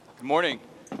Good morning.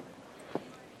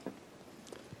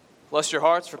 Bless your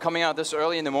hearts for coming out this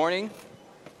early in the morning.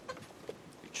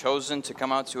 You've chosen to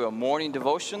come out to a morning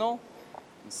devotional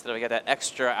instead of get that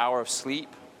extra hour of sleep.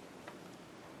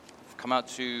 You've come out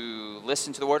to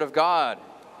listen to the Word of God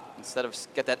instead of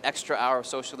get that extra hour of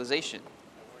socialization.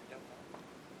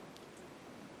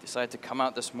 Decided to come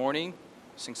out this morning,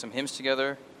 sing some hymns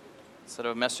together instead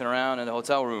of messing around in the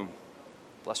hotel room.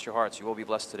 Bless your hearts. You will be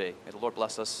blessed today. May the Lord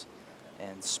bless us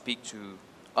and speak to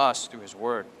us through His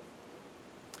Word.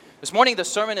 This morning, the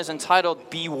sermon is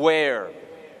entitled, Beware.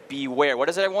 Beware. What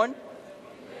is it, everyone?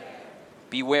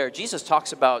 Beware. Jesus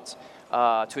talks about,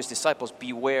 to His disciples,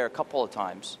 beware a couple of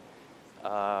times.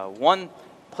 One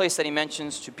place that He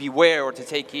mentions to beware or to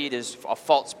take heed is of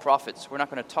false prophets. We're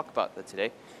not going to talk about that today.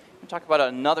 We're going to talk about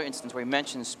another instance where He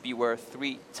mentions beware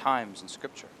 3 times in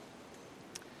Scripture.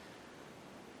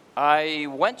 I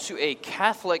went to a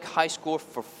Catholic high school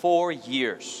for 4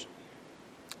 years,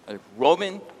 a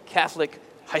Roman Catholic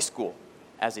high school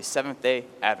as a Seventh-day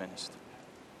Adventist.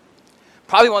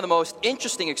 Probably one of the most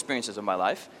interesting experiences of my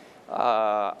life.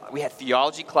 We had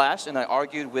theology class, and I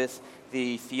argued with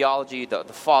the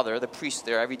father, the priest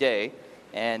there every day,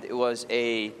 and it was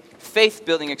a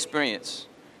faith-building experience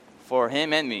for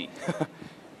him and me.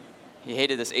 He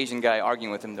hated this Asian guy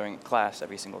arguing with him during class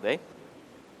every single day.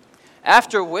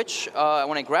 After which,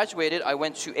 when I graduated, I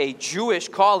went to a Jewish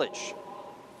college.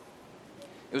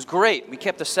 It was great. We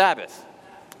kept the Sabbath.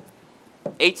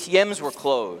 ATMs were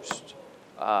closed.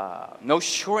 No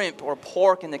shrimp or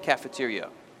pork in the cafeteria.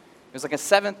 It was like a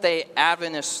Seventh-day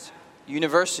Adventist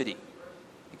university,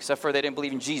 except for they didn't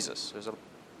believe in Jesus. There's a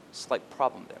slight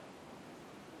problem there.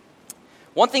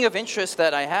 One thing of interest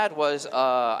that I had was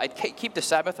I'd keep the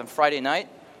Sabbath on Friday night,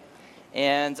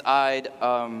 and I'd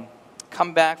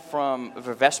come back from the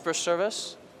Vesper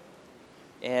service,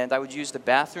 and I would use the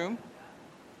bathroom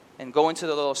and go into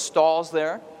the little stalls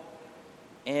there.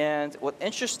 And what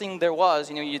interesting there was,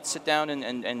 you'd sit down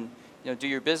and do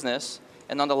your business,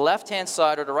 and on the left-hand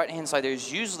side or the right-hand side,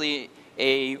 there's usually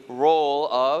a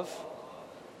roll of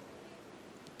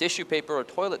tissue paper or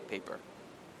toilet paper.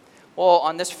 Well,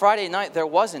 on this Friday night, there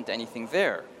wasn't anything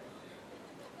there.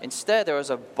 Instead, there was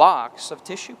a box of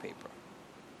tissue paper.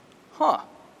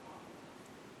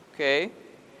 Okay,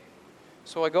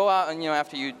 so I go out, and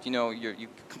after you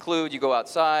conclude, you go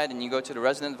outside and you go to the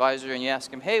resident advisor and you ask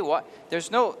him, "Hey, what?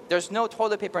 There's no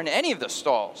toilet paper in any of the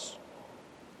stalls.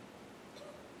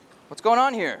 What's going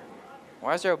on here?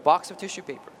 Why is there a box of tissue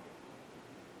paper?"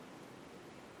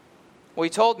 Well, he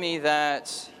told me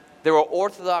that there were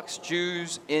Orthodox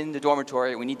Jews in the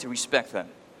dormitory and we need to respect them.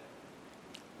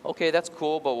 Okay, that's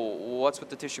cool, but what's with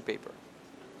the tissue paper?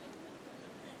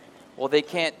 Well, they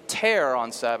can't tear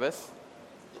on Sabbath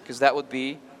because that would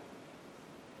be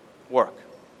work.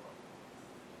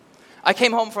 I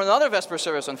came home from another Vesper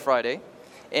service on Friday,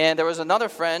 and there was another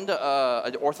friend,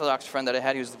 an Orthodox friend that I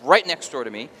had. He was right next door to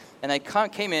me, and I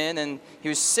came in, and he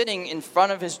was sitting in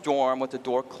front of his dorm with the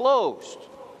door closed.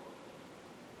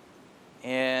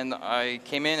 And I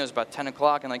came in, it was about 10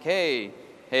 o'clock, and like, hey,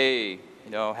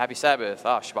 happy Sabbath,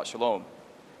 Shabbat Shalom.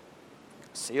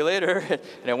 See you later.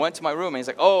 And I went to my room, and he's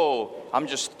like, "Oh, I'm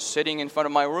just sitting in front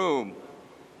of my room."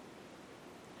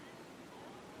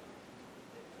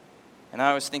 And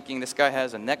I was thinking, this guy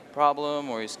has a neck problem,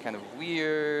 or he's kind of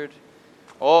weird.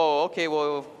 Oh, okay,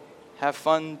 well, have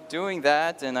fun doing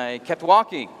that. And I kept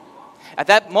walking. At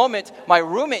that moment, my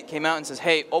roommate came out and says,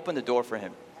 "Hey, open the door for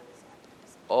him."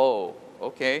 Oh,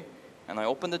 okay. And I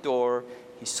opened the door,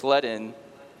 he slid in,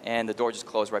 and the door just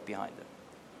closed right behind him.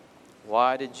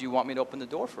 "Why did you want me to open the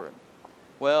door for him?"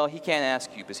 "Well, he can't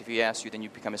ask you, because if he asks you, then you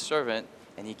become a servant,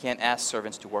 and he can't ask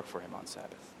servants to work for him on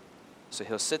Sabbath. So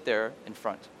he'll sit there in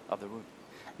front of the room."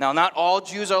 Now, not all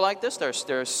Jews are like this.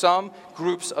 There are some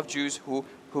groups of Jews who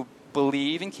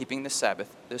believe in keeping the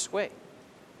Sabbath this way.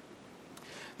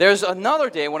 There's another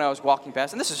day when I was walking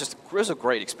past, and this was a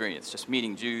great experience, just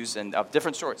meeting Jews and of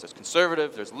different sorts. There's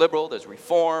conservative, there's liberal, there's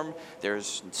reform,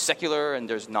 there's secular, and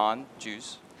there's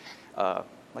non-Jews.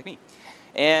 Like me.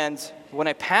 And when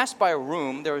I passed by a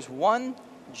room, there was one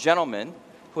gentleman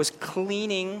who was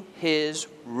cleaning his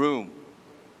room.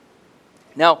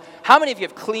 Now, how many of you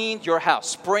have cleaned your house?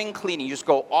 Spring cleaning, you just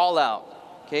go all out.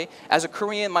 Okay? As a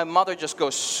Korean, my mother just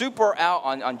goes super out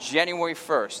on January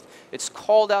 1st. It's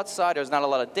cold outside, there's not a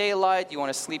lot of daylight, you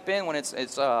want to sleep in when it's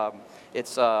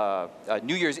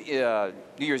New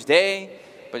Year's Day,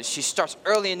 but she starts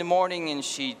early in the morning and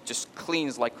she just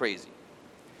cleans like crazy.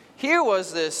 Here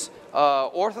was this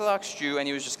Orthodox Jew, and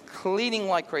he was just cleaning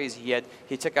like crazy.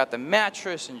 He took out the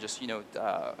mattress and just,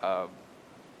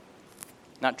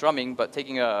 not drumming, but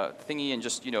taking a thingy and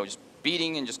just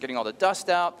beating and just getting all the dust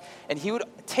out. And he would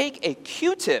take a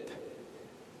Q-tip.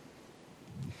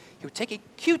 He would take a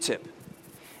Q-tip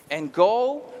and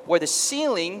go where the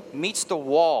ceiling meets the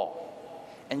wall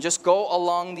and just go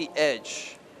along the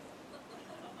edge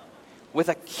with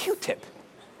a Q-tip.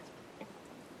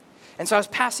 And so I was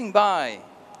passing by,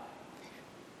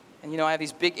 and I have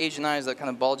these big Asian eyes that kind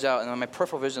of bulge out, and my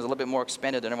peripheral vision is a little bit more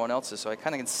expanded than everyone else's, so I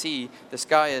kind of can see this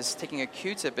guy is taking a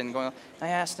Q-tip and going. I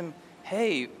asked him,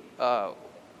 "Hey,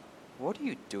 what are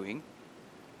you doing?"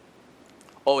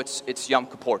 "Oh, it's Yom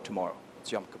Kippur tomorrow.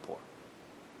 It's Yom Kippur."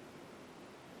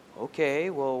 "Okay,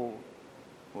 well,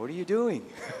 what are you doing?"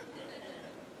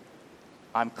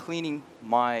 "I'm cleaning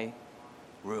my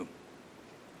room."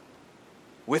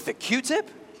 "With a Q-tip?"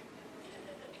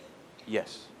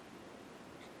 "Yes.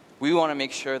 We want to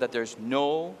make sure that there's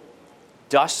no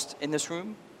dust in this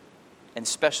room, and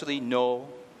especially no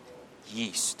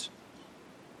yeast.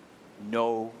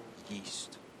 No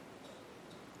yeast."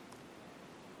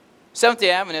 Seventh-day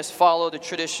Adventists follow the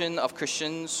tradition of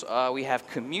Christians. We have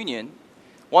communion.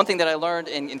 One thing that I learned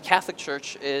in Catholic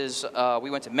Church is we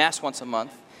went to Mass once a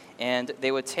month, and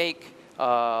they would take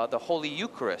the Holy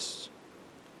Eucharist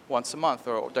once a month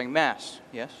or during Mass,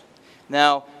 yes?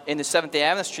 Now, in the Seventh-day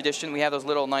Adventist tradition, we have those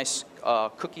little nice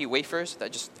cookie wafers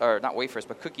that or not wafers,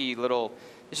 but cookie little,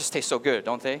 it just tastes so good,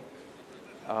 don't they?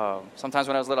 Sometimes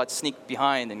when I was little, I'd sneak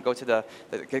behind and go to the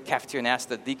cafeteria and ask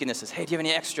the deaconesses, "Hey, do you have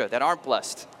any extra that aren't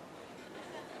blessed?"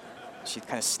 She'd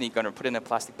kind of sneak under, put it in a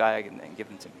plastic bag, and give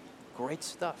them to me. Great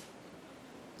stuff.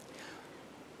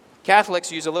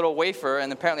 Catholics use a little wafer,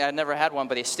 and apparently I'd never had one,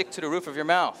 but they stick to the roof of your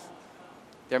mouth.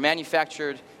 They're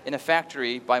manufactured in a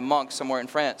factory by monks somewhere in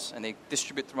France, and they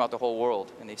distribute throughout the whole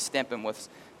world, and they stamp them with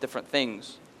different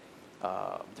things,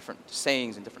 different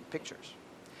sayings and different pictures.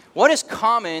 What is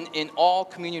common in all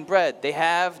communion bread? They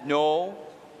have no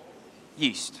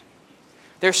yeast.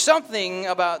 There's something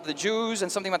about the Jews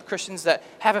and something about the Christians that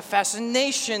have a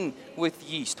fascination with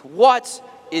yeast. What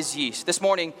is yeast? This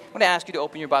morning, I'm going to ask you to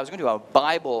open your Bibles. We're going to do a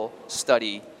Bible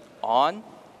study on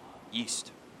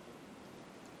yeast.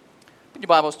 Put your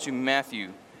Bibles to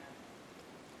Matthew.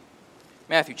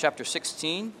 Matthew chapter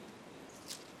 16.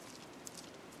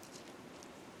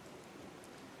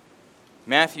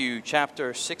 Matthew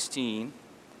chapter 16.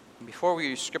 And before we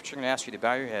read Scripture, I'm going to ask you to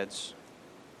bow your heads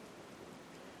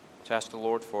to ask the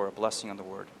Lord for a blessing on the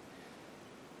Word.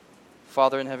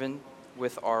 Father in heaven,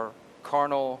 with our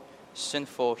carnal,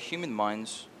 sinful human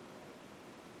minds,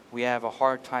 we have a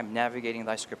hard time navigating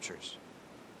thy Scriptures.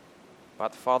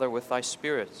 But Father, with thy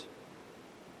Spirit,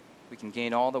 we can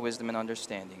gain all the wisdom and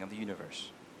understanding of the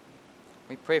universe.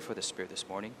 We pray for the Spirit this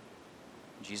morning.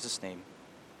 In Jesus' name,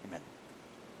 amen.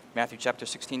 Matthew chapter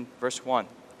 16, verse 1.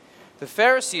 The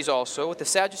Pharisees also with the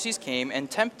Sadducees came, and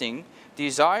tempting,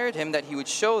 desired him that he would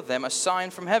show them a sign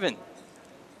from heaven.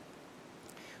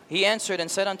 He answered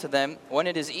and said unto them, When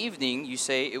it is evening, you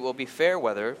say, It will be fair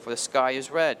weather, for the sky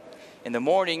is red. In the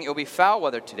morning, it will be foul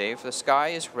weather today, for the sky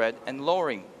is red and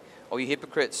lowering. O ye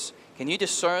hypocrites, can you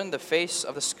discern the face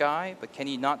of the sky, but can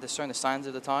ye not discern the signs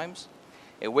of the times?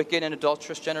 A wicked and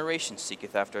adulterous generation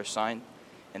seeketh after a sign,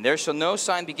 and there shall no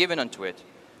sign be given unto it,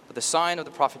 but the sign of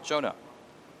the prophet Jonah.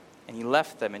 And he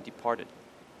left them and departed.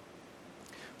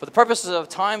 For the purposes of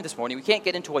time this morning, we can't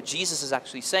get into what Jesus is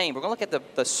actually saying. We're going to look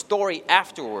at the story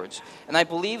afterwards. And I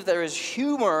believe there is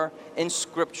humor in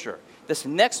Scripture. This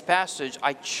next passage,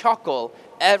 I chuckle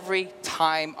every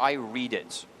time I read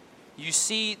it. You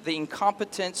see the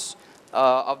incompetence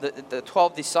of the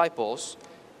 12 disciples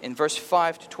in verse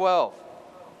 5 to 12.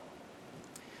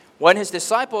 When his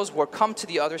disciples were come to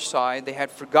the other side, they had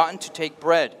forgotten to take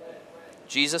bread.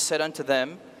 Jesus said unto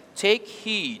them, Take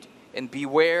heed and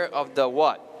beware of the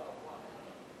what?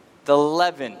 The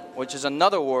leaven, which is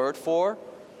another word for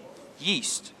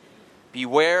yeast.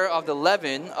 Beware of the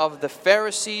leaven of the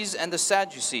Pharisees and the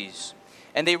Sadducees.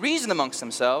 And they reasoned amongst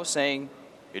themselves, saying,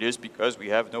 It is because we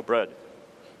have no bread.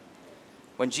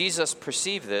 When Jesus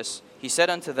perceived this, he said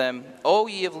unto them, O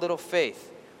ye of little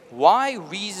faith, why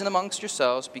reason amongst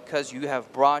yourselves because you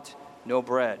have brought no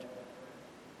bread?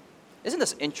 Isn't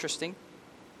this interesting?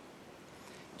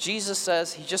 Jesus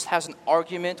says he just has an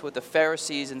argument with the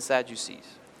Pharisees and Sadducees.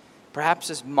 Perhaps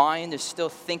his mind is still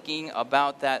thinking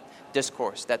about that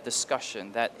discourse, that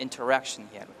discussion, that interaction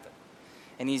he had with them.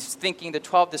 And he's thinking the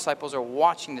 12 disciples are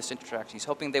watching this interaction. He's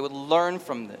hoping they would learn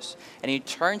from this. And he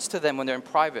turns to them when they're in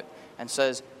private and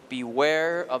says,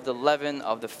 Beware of the leaven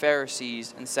of the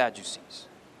Pharisees and Sadducees.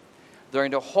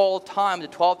 During the whole time, the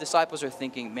 12 disciples are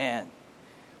thinking, Man,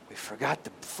 we forgot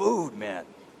the food, man.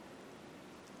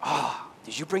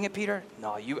 Did you bring it, Peter?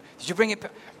 No, did you bring it?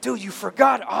 Dude, you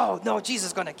forgot. Oh, no, Jesus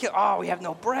is going to kill. Oh, we have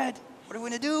no bread. What are we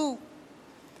going to do?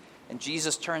 And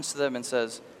Jesus turns to them and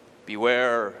says,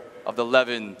 beware of the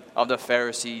leaven of the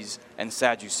Pharisees and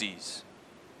Sadducees.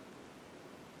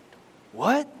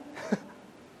 What?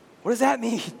 What does that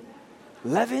mean?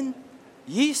 Leaven?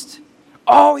 Yeast?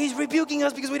 Oh, he's rebuking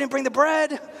us because we didn't bring the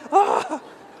bread. Oh.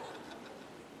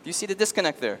 Do you see the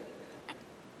disconnect there?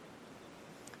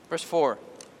 Verse 4,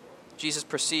 Jesus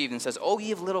perceived and says, "Oh,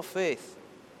 ye of little faith."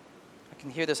 I can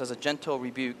hear this as a gentle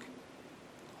rebuke.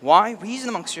 Why? Reason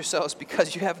amongst yourselves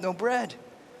because you have no bread.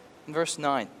 In verse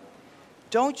 9,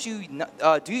 do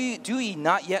ye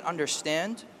not yet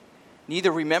understand?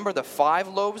 Neither remember the 5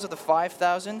 loaves of the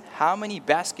 5,000, how many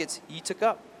baskets ye took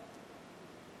up?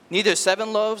 Neither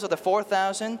 7 loaves of the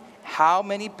 4,000, how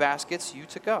many baskets you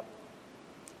took up?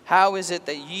 How is it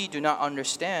that ye do not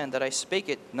understand that I spake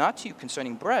it not to you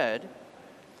concerning bread,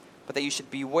 but that you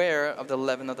should beware of the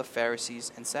leaven of the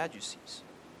Pharisees and Sadducees?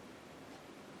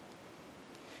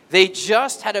 They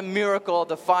just had a miracle of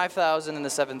the 5,000 and the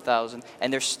 7,000,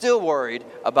 and they're still worried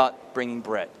about bringing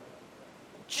bread.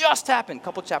 Just happened a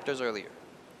couple chapters earlier.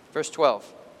 Verse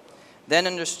 12. Then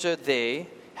understood they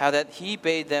how that he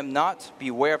bade them not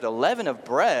beware of the leaven of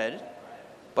bread,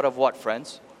 but of what,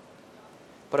 friends?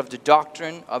 But of the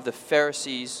doctrine of the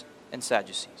Pharisees and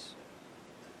Sadducees.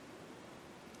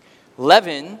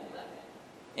 Leaven,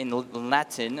 in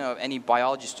Latin, any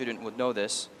biology student would know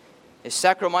this, is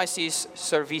Saccharomyces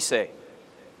cerevisiae.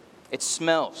 It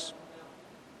smells.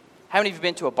 How many of you have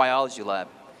been to a biology lab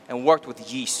and worked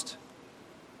with yeast?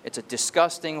 It's a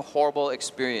disgusting, horrible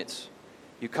experience.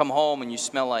 You come home and you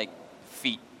smell like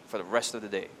feet for the rest of the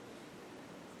day.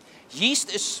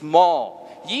 Yeast is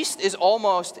small. Yeast is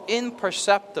almost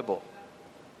imperceptible.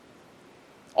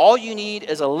 All you need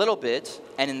is a little bit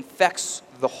and infects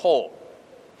the whole.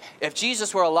 If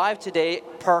Jesus were alive today,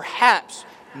 perhaps,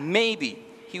 maybe,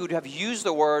 he would have used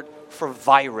the word for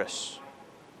virus.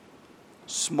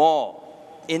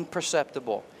 Small,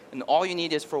 imperceptible. And all you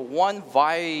need is for one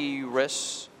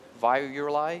virus,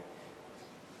 viruli,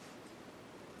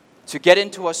 to get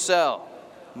into a cell,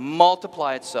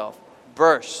 multiply itself,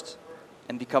 burst,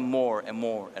 and become more and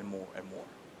more and more and more.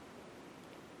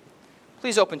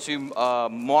 Please open to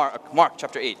Mark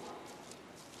chapter 8.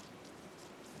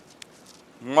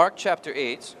 Mark chapter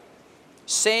 8,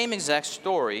 same exact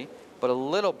story, but a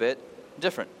little bit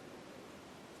different.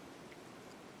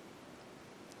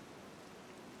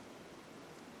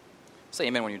 Say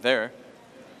amen when you're there.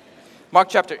 Mark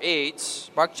chapter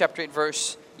 8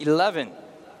 verse 11.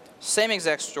 Same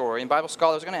exact story. And Bible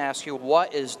scholars are going to ask you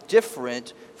what is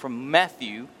different from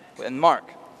Matthew and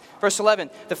Mark. Verse 11,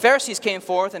 the Pharisees came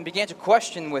forth and began to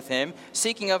question with him,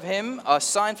 seeking of him a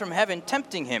sign from heaven,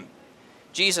 tempting him.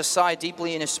 Jesus sighed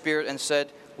deeply in his spirit and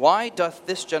said, why doth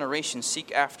this generation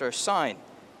seek after a sign?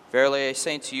 Verily I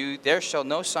say unto you, there shall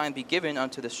no sign be given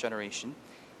unto this generation.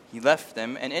 He left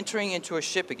them, and entering into a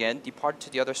ship again, departed to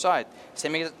the other side.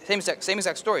 Same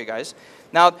exact story, guys.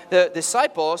 Now the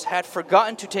disciples had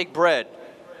forgotten to take bread.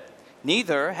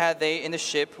 Neither had they in the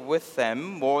ship with them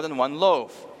more than 1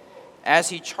 loaf. As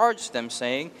he charged them,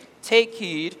 saying, take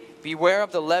heed, beware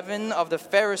of the leaven of the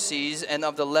Pharisees and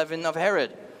of the leaven of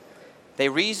Herod. They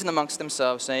reasoned amongst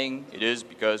themselves, saying, it is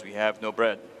because we have no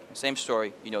bread. Same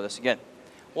story, you know this again.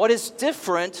 What is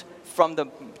different from the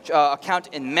account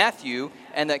in Matthew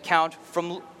and the account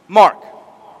from Mark?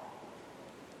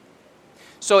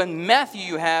 So in Matthew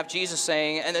you have Jesus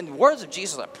saying, and the words of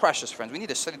Jesus are precious, friends. We need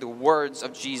to study the words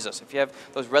of Jesus. If you have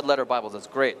those red letter Bibles, that's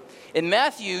great. In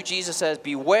Matthew, Jesus says,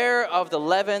 beware of the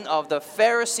leaven of the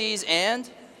Pharisees and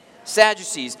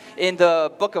Sadducees. In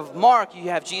the book of Mark, you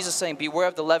have Jesus saying, beware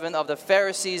of the leaven of the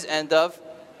Pharisees and of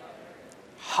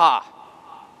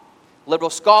Liberal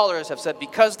scholars have said,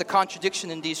 because the contradiction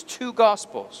in these 2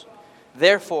 Gospels,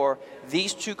 therefore,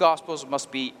 these 2 Gospels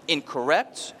must be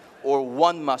incorrect, or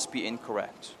one must be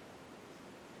incorrect.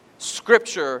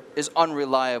 Scripture is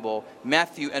unreliable.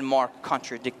 Matthew and Mark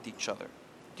contradict each other.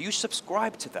 Do you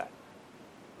subscribe to that?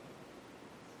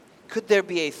 Could there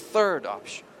be a third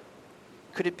option?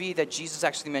 Could it be that Jesus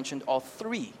actually mentioned all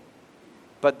 3?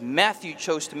 But Matthew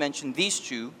chose to mention these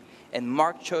 2, and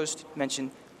Mark chose to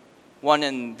mention one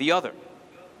and the other.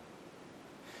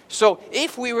 So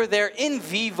if we were there in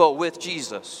vivo with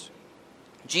Jesus,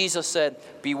 Jesus said,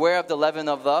 beware of the leaven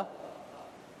of the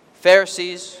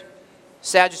Pharisees,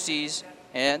 Sadducees,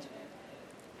 and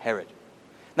Herod.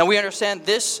 Now we understand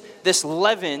this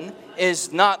leaven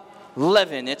is not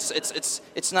leaven.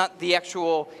 It's not the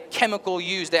actual chemical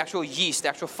used, the actual yeast, the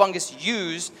actual fungus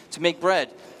used to make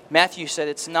bread. Matthew said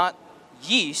it's not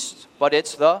yeast, but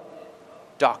it's the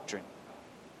doctrine.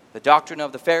 The doctrine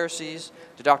of the Pharisees,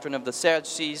 the doctrine of the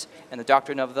Sadducees, and the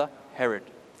doctrine of the Herod.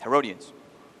 Herodians.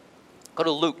 Go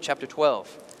to Luke chapter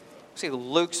 12. See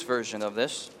Luke's version of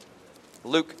this.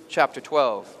 Luke chapter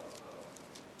 12.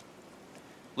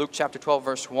 Luke chapter 12,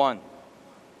 verse 1.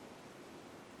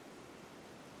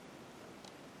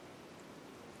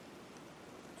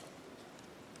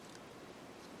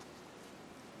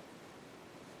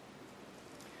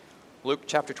 Luke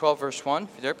chapter 12, verse 1. If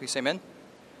you're there, please say amen.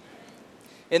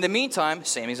 In the meantime,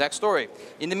 same exact story.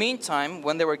 In the meantime,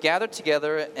 when they were gathered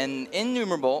together an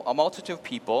innumerable, a multitude of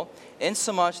people,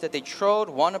 insomuch that they trode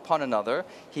one upon another,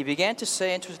 he began to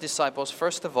say unto his disciples,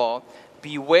 first of all,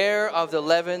 beware of the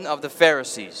leaven of the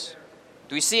Pharisees.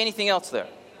 Do we see anything else there?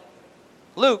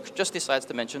 Luke just decides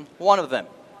to mention one of them.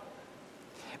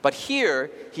 But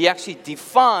here, he actually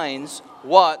defines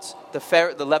what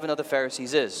the leaven of the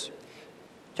Pharisees is.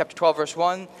 Chapter 12, verse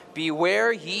 1,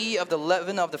 beware ye of the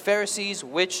leaven of the Pharisees,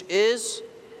 which is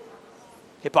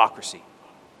hypocrisy.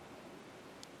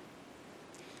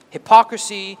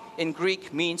 Hypocrisy in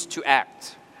Greek means to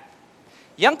act.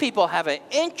 Young people have an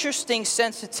interesting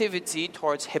sensitivity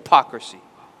towards hypocrisy,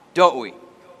 don't we?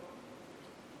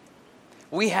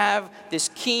 We have these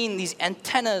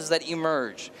antennas that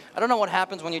emerge. I don't know what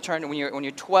happens when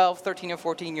you're 12, 13, or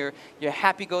 14. You're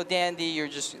happy-go-dandy. You're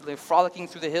just frolicking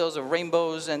through the hills of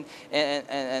rainbows and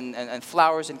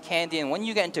flowers and candy. And when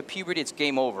you get into puberty, it's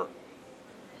game over.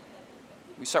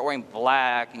 You start wearing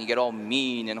black, and you get all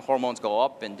mean, and hormones go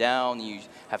up and down. And you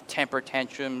have temper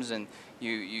tantrums, and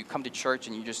you come to church,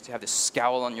 and you just have this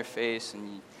scowl on your face,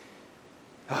 and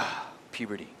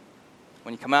puberty.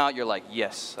 When you come out, you're like,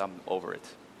 yes, I'm over it.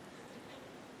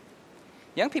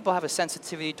 Young people have a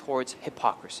sensitivity towards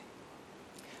hypocrisy.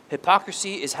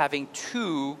 Hypocrisy is having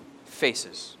two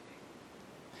faces.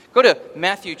 Go to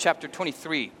Matthew chapter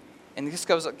 23, and this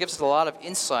gives us a lot of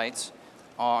insights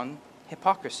on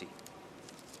hypocrisy.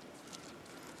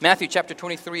 Matthew chapter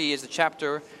 23 is the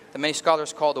chapter that many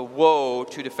scholars call the woe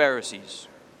to the Pharisees.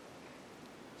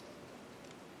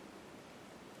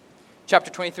 Chapter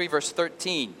 23, verse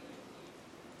 13.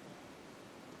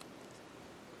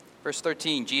 Verse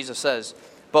 13, Jesus says,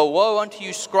 but woe unto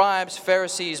you scribes,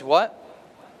 Pharisees, what?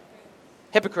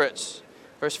 Hypocrites.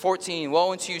 Verse 14,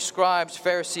 woe unto you scribes,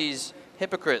 Pharisees,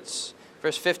 hypocrites.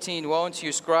 Verse 15, woe unto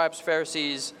you scribes,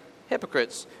 Pharisees,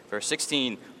 hypocrites. Verse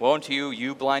 16, woe unto you,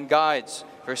 you blind guides.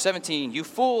 Verse 17, you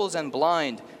fools and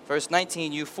blind. Verse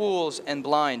 19, you fools and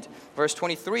blind. Verse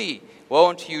 23, woe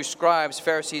unto you, scribes,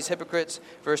 Pharisees, hypocrites.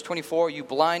 Verse 24, you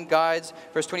blind guides.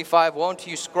 Verse 25, woe unto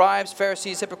you, scribes,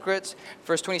 Pharisees, hypocrites.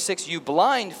 Verse 26, you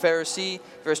blind Pharisee.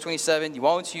 Verse 27,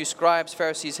 woe unto you, scribes,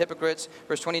 Pharisees, hypocrites.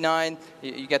 Verse 29,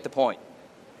 you get the point.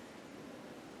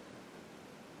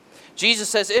 Jesus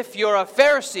says, if you're a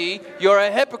Pharisee, you're a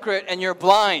hypocrite and you're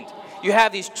blind. You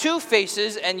have these two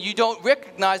faces and you don't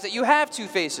recognize that you have two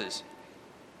faces.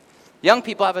 Young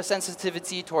people have a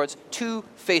sensitivity towards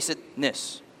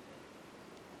two-facedness.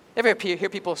 Ever hear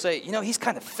people say, he's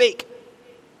kind of fake?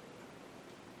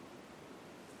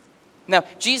 Now,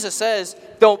 Jesus says,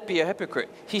 don't be a hypocrite.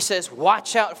 He says,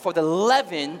 watch out for the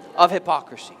leaven of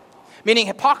hypocrisy. Meaning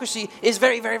hypocrisy is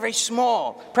very, very, very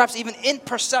small, perhaps even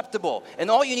imperceptible.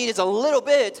 And all you need is a little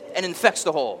bit and infects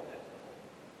the whole.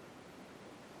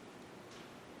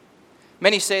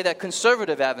 Many say that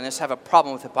conservative Adventists have a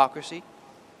problem with hypocrisy.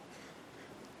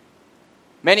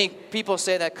 Many people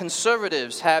say that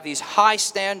conservatives have these high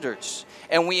standards,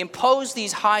 and we impose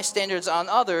these high standards on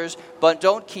others, but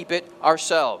don't keep it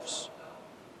ourselves.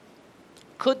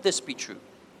 Could this be true?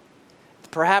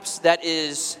 Perhaps that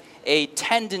is a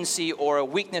tendency or a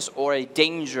weakness or a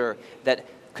danger that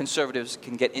conservatives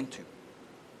can get into.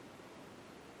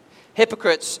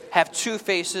 Hypocrites have two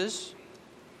faces,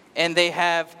 and they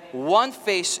have one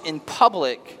face in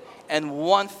public and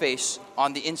one face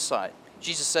on the inside.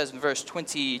 Jesus says in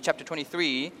chapter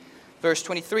 23, verse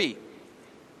 23,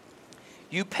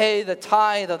 you pay the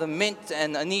tithe of the mint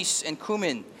and anise and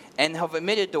cumin, and have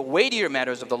omitted the weightier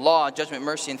matters of the law, judgment,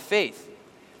 mercy, and faith.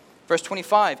 Verse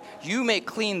 25, you may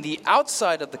clean the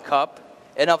outside of the cup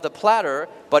and of the platter,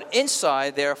 but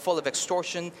inside they are full of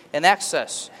extortion and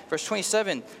excess. Verse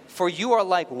 27, for you are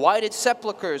like whited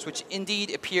sepulchres, which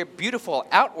indeed appear beautiful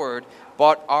outward,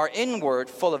 but are inward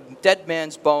full of dead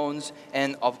man's bones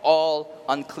and of all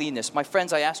uncleanness. My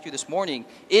friends, I ask you this morning,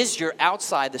 is your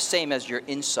outside the same as your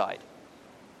inside?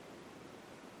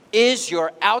 Is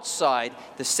your outside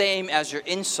the same as your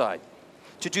inside?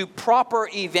 To do proper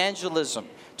evangelism,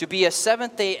 to be a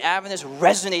Seventh-day Adventist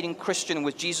resonating Christian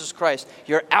with Jesus Christ,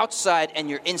 your outside and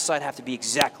your inside have to be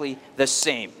exactly the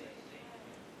same.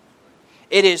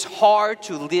 It is hard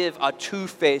to live a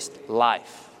two-faced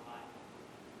life.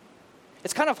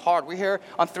 It's kind of hard. We're here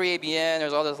on 3ABN.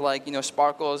 There's all this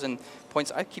sparkles and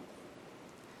points. I keep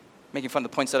making fun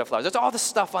of the poinsettia flowers. There's all this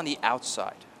stuff on the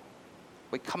outside.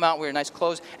 We come out, we wear nice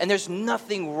clothes, and there's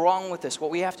nothing wrong with this.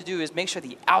 What we have to do is make sure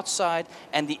the outside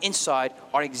and the inside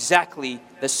are exactly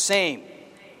the same.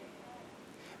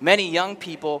 Many young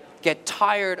people get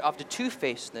tired of the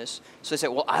two-facedness, so they say,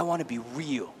 well, I want to be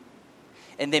real.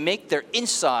 And they make their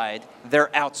inside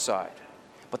their outside.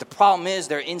 But the problem is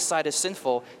their inside is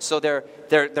sinful, so they're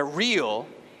real,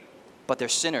 but they're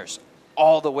sinners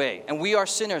all the way. And we are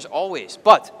sinners always.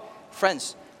 But,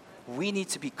 friends, we need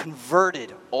to be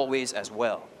converted always as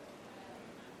well.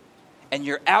 And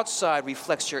your outside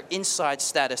reflects your inside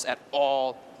status at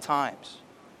all times.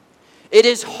 It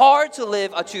is hard to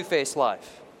live a two-faced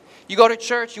life. You go to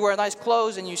church, you wear nice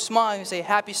clothes, and you smile, and you say,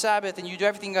 Happy Sabbath, and you do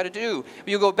everything you got to do. But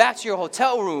you go back to your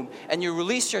hotel room, and you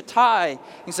release your tie, and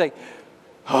you say,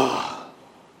 oh,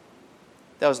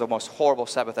 that was the most horrible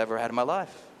Sabbath I ever had in my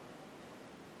life.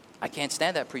 I can't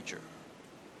stand that preacher.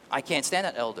 I can't stand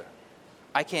that elder.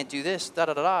 I can't do this,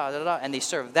 da-da-da-da. And they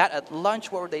serve that at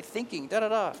lunch. What were they thinking?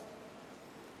 Da-da-da.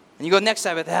 And you go next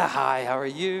Sabbath, hi, how are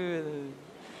you?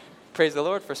 Praise the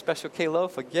Lord for Special K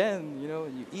loaf again, and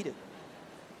you eat it.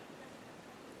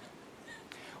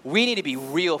 We need to be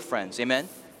real friends, amen?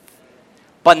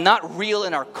 But not real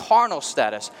in our carnal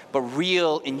status, but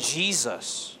real in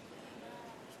Jesus.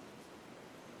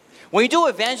 When you do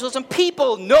evangelism,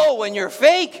 people know when you're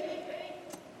fake.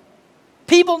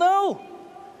 People know.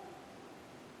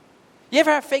 You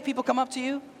ever have fake people come up to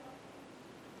you?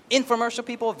 Infomercial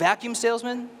people, vacuum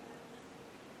salesmen.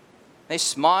 They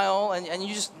smile, and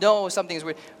you just know something is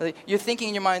weird. You're thinking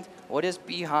in your mind, what is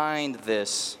behind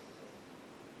this?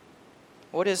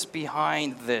 What is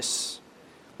behind this?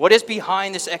 What is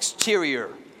behind this exterior?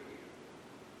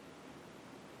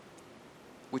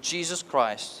 With Jesus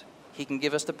Christ, He can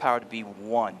give us the power to be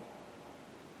one,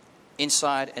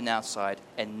 inside and outside,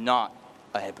 and not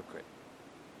a hypocrite.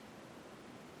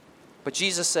 But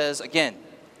Jesus says, again,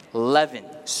 leaven,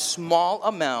 small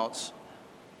amounts,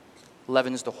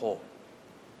 leavens the whole.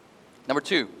 Number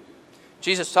 2,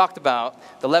 Jesus talked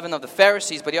about the leaven of the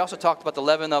Pharisees, but He also talked about the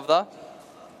leaven of the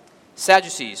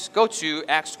Sadducees. Go to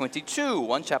Acts 22,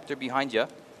 one chapter behind you.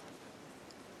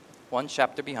 One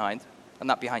chapter behind.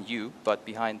 Not behind you, but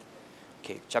behind.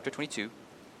 Okay, chapter 22.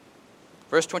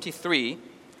 Verse 23.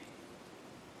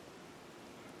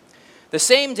 The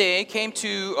same day came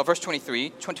to, verse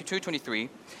 23, 22, 23.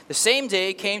 The same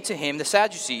day came to him the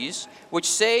Sadducees, which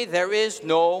say there is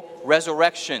no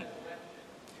resurrection.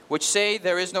 Which say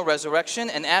there is no resurrection,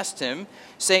 and asked him,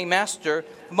 saying, Master,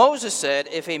 Moses said,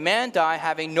 if a man die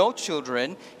having no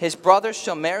children, his brother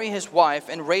shall marry his wife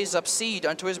and raise up seed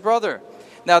unto his brother.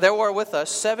 Now there were with us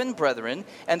 7 brethren,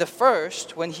 and the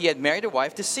first, when he had married a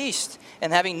wife, deceased,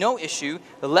 and having no issue,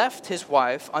 left his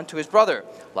wife unto his brother.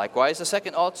 Likewise the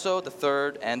second also, the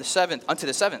third, and the seventh, unto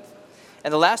the seventh.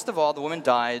 And the last of all, the woman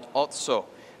died also.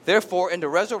 Therefore in the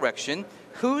resurrection,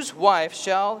 whose wife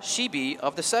shall she be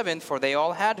of the 7? For they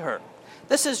all had her.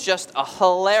 This is just a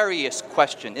hilarious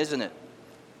question, isn't it?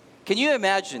 Can you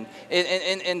imagine,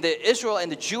 in the Israel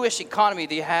and the Jewish economy,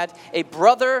 they had a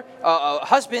brother, a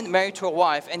husband married to a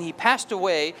wife, and he passed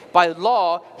away. By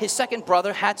law, his second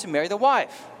brother had to marry the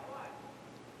wife.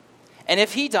 And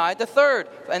if he died, the third.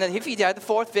 And then if he died, the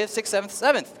fourth, fifth, sixth, seventh,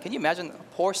 seventh. Can you imagine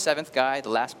a poor seventh guy, the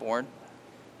last born?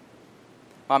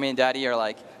 Mommy and daddy are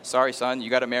like, sorry, son, you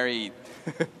got to marry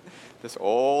this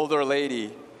older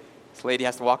lady. This lady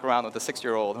has to walk around with a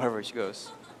 6-year-old, wherever she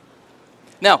goes.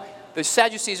 Now, the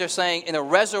Sadducees are saying in a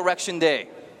resurrection day,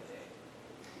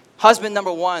 husband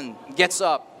number 1 gets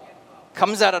up,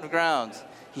 comes out of the ground.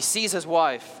 He sees his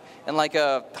wife. And like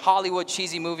a Hollywood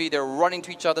cheesy movie, they're running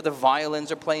to each other. The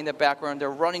violins are playing in the background. They're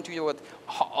running to each other with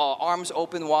arms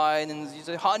open wide. And you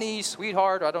say, honey,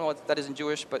 sweetheart. I don't know what that is in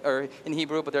Jewish, or in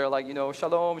Hebrew, but they're like,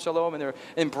 shalom, shalom. And they're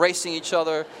embracing each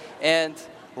other. And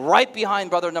right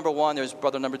behind brother number 1, there's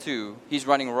brother number 2. He's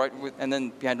running right with, and then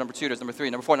behind number 2, there's number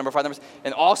 3, number 4, number 5,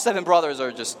 and all 7 brothers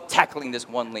are just tackling this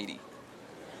one lady.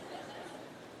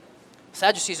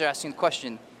 Sadducees are asking the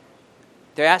question.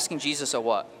 They're asking Jesus a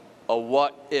what? A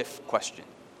what-if question.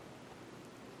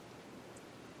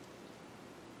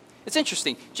 It's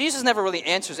interesting. Jesus never really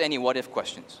answers any what-if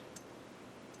questions.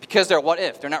 Because they're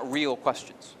what-if. They're not real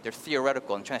questions. They're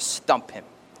theoretical and trying to stump him.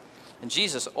 And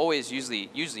Jesus always usually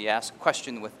answers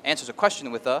a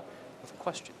question with a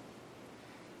question.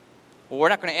 Well, we're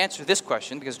not going to answer this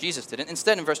question because Jesus didn't.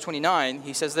 Instead, in verse 29,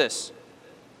 he says this.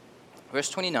 Verse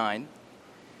 29,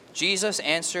 Jesus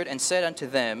answered and said unto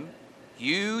them,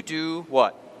 you do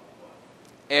what?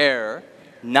 Err,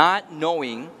 not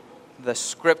knowing the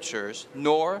scriptures,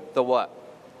 nor the what?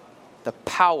 The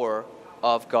power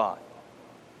of God.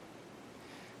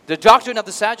 The doctrine of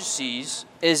the Sadducees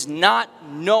is not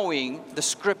knowing the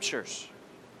scriptures,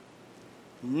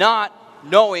 not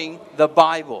knowing the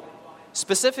Bible.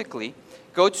 Specifically,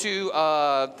 go to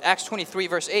Acts 23,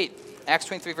 verse 8. Acts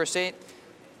 23, verse 8.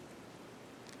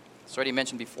 It's already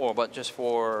mentioned before, but just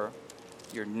for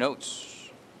your notes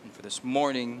and for this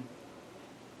morning.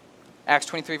 Acts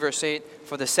 23, verse 8.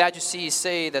 For the Sadducees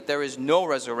say that there is no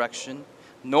resurrection,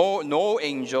 no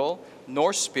angel,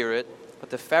 nor spirit, but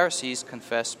the Pharisees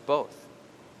confess both.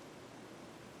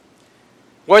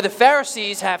 Where the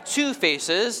Pharisees have two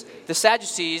faces, the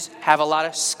Sadducees have a lot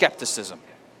of skepticism.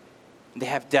 They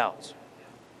have doubts.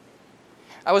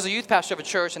 I was a youth pastor of a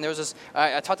church, and there was this,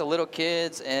 I taught to little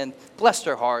kids, and bless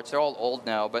their hearts, they're all old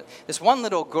now, but this one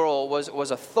little girl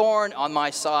was a thorn on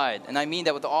my side, and I mean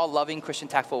that with all loving, Christian,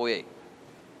 tactful way.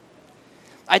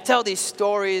 I tell these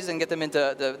stories and get them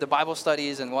into the Bible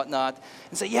studies and whatnot,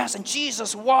 and say, yes, and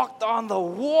Jesus walked on the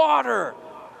water.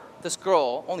 This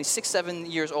girl, only 6, 7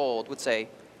 years old, would say,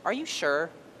 are you sure?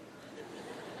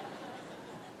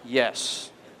 Yes.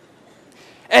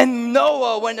 And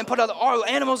Noah went and put all the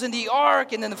animals in the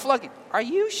ark and then the flood. Are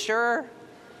you sure?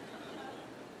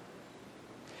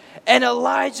 And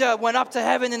Elijah went up to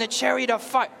heaven in a chariot of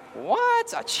fire.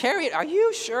 What? A chariot? Are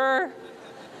you sure?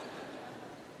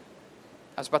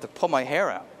 I was about to pull my hair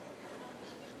out.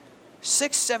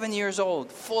 6, 7 years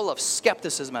old, full of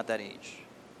skepticism at that age.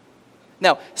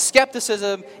 Now,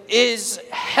 skepticism is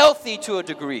healthy to a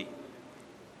degree.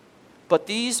 But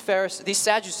these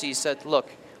Sadducees said, look,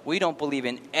 we don't believe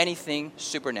in anything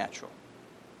supernatural.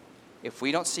 If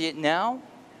we don't see it now,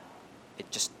 it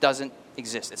just doesn't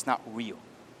exist. It's not real.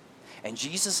 And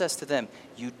Jesus says to them,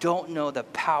 you don't know the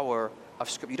power of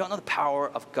Scripture. You don't know the power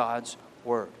of God's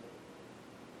Word.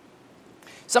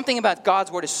 Something about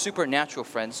God's Word is supernatural,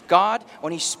 friends. God,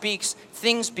 when He speaks,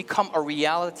 things become a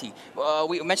reality.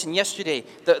 We mentioned yesterday,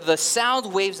 the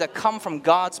sound waves that come from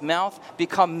God's mouth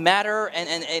become matter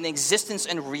and existence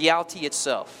and reality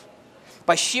itself.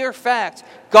 By sheer fact,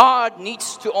 God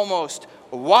needs to almost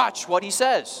watch what He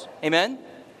says. Amen?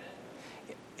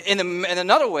 In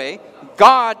another way,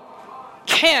 God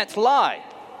can't lie,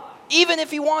 even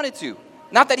if He wanted to.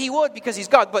 Not that He would, because He's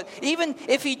God, but even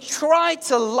if He tried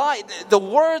to lie, the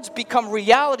words become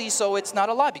reality, so it's not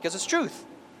a lie, because it's truth.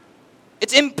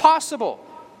 It's impossible.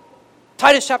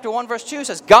 Titus chapter 1, verse 2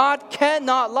 says, God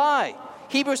cannot lie.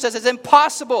 Hebrews says it's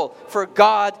impossible for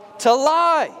God to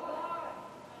lie.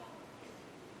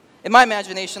 In my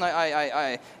imagination,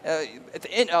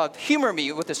 humor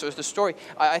me with this story.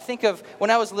 I think of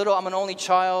when I was little, I'm an only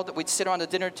child. We'd sit around the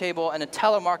dinner table, and a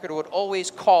telemarketer would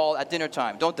always call at dinner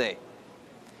time, don't they?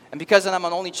 And because I'm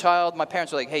an only child, my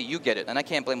parents were like, hey, you get it. And I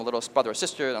can't blame a little brother or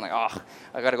sister. And I'm like, oh,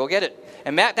 I got to go get it.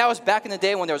 And that was back in the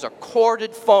day when there was a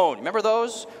corded phone. Remember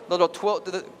those?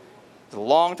 A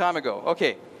long time ago.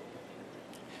 Okay.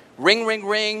 Ring, ring,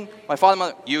 ring. My father,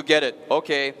 mother, you get it.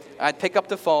 Okay. I'd pick up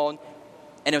the phone,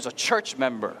 and it was a church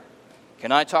member.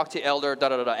 Can I talk to elder? Da,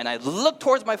 da, da, da. And I'd look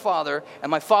towards my father, and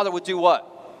my father would do what?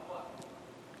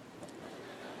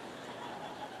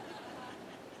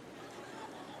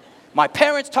 My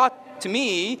parents taught to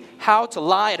me how to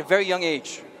lie at a very young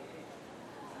age.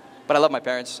 But I love my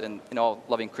parents in all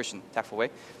loving Christian, tactful way.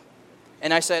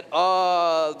 And I said,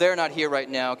 they're not here right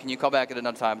now. Can you call back at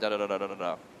another time? Da, da, da, da, da,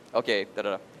 da. Okay, da,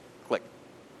 da, da. Click.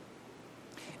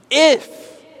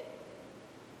 If,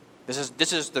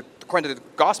 this is according to the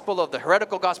gospel of the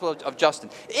heretical gospel of Justin.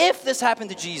 If this happened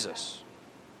to Jesus,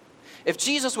 if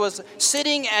Jesus was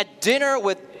sitting at dinner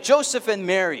with Joseph and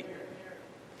Mary,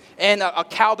 and a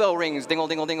cowbell rings, dingle,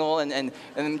 dingle, dingle, and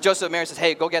Joseph and Mary says,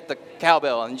 hey, go get the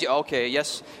cowbell. And okay,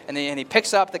 yes. And he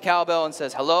picks up the cowbell and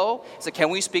says, hello. He said, can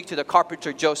we speak to the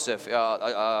carpenter Joseph?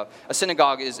 A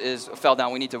synagogue fell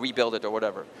down. We need to rebuild it or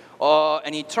whatever.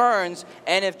 And he turns,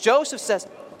 and if Joseph says,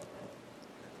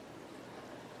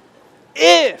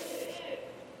 if,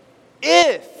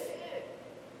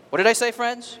 what did I say,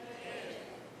 friends?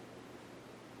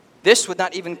 This would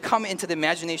not even come into the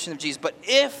imagination of Jesus. But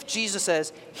if Jesus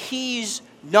says, He's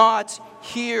not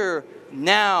here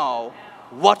now,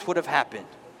 what would have happened?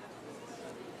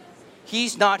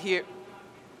 He's not here.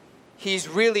 He's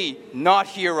really not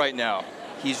here right now.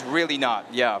 He's really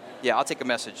not. Yeah, I'll take a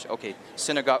message. Okay,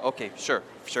 synagogue. Okay, sure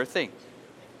thing.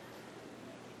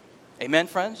 Amen,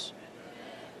 friends?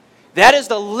 That is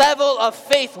the level of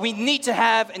faith we need to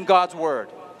have in God's Word.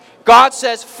 God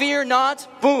says, fear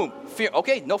not, boom, fear.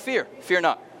 Okay, no fear, fear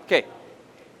not. Okay,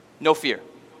 no fear.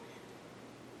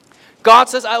 God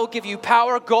says, I will give you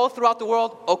power, go throughout the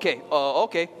world. Okay,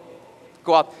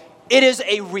 go out. It is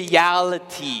a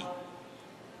reality.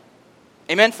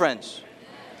 Amen, friends?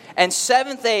 And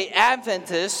Seventh-day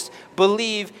Adventists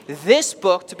believe this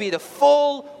book to be the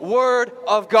full Word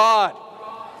of God.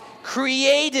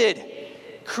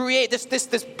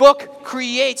 This book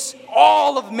creates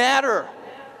all of matter.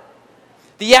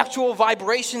 The actual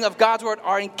vibration of God's Word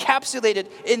are encapsulated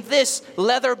in this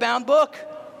leather-bound book.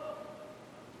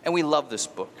 And we love this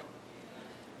book.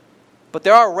 But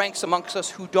there are ranks amongst us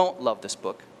who don't love this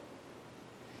book.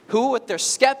 Who, with their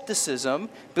skepticism,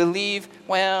 believe,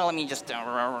 well, let me just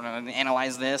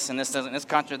analyze this, and this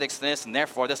contradicts this, and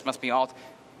therefore this must be all.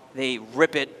 They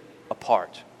rip it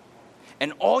apart.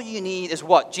 And all you need is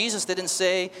what? Jesus didn't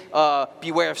say,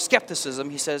 beware of skepticism.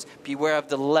 He says, beware of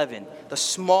the leaven. The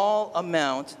small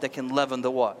amount that can leaven the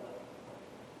what?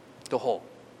 The whole.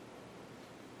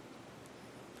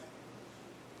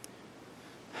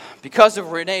 Because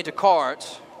of Rene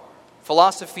Descartes,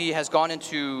 philosophy has gone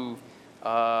into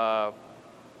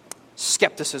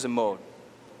skepticism mode.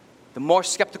 The more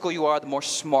skeptical you are, the more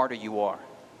smarter you are.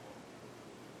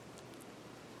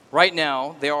 Right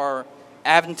now, there are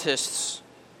Adventists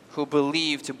who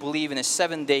believe in a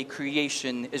 7-day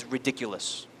creation is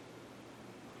ridiculous.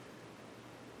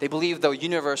 They believe the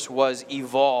universe was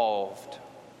evolved.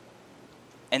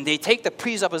 And they take the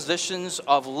presuppositions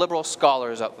of liberal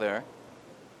scholars out there.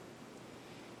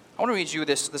 I want to read you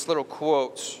this little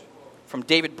quote from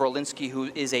David Berlinski,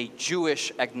 who is a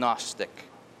Jewish agnostic.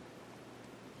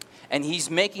 And he's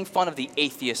making fun of the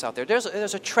atheists out there. There's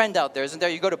a trend out there, isn't there?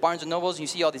 You go to Barnes & Nobles and you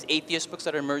see all these atheist books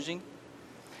that are emerging.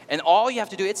 And all you have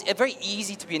to do, it's very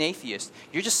easy to be an atheist.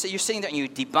 You're sitting there and you're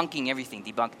debunking everything.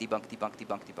 Debunk.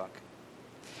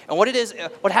 And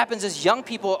what happens is young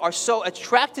people are so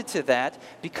attracted to that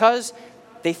because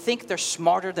they think they're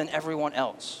smarter than everyone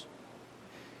else.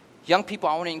 Young people,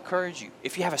 I want to encourage you.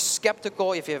 If you have a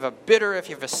skeptical, if you have a bitter, if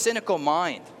you have a cynical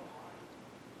mind,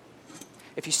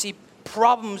 if you see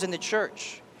problems in the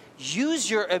church, use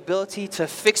your ability to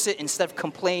fix it instead of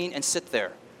complain and sit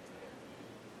there.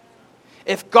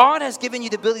 If God has given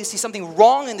you the ability to see something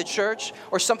wrong in the church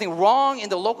or something wrong in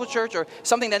the local church or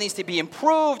something that needs to be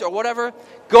improved or whatever,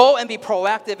 go and be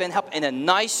proactive and help in a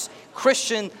nice,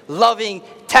 Christian, loving,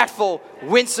 tactful,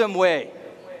 winsome way.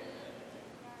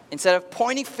 Instead of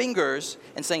pointing fingers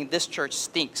and saying, this church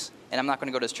stinks and I'm not going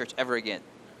to go to this church ever again.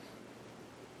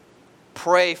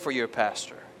 Pray for your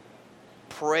pastor.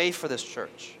 Pray for this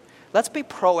church. Let's be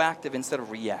proactive instead of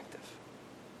reactive.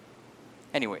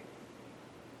 Anyway.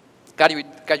 Got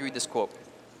to read this quote.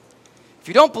 If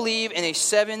you don't believe in a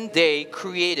 7-day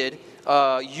created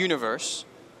universe,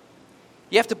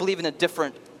 you have to believe in a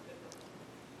different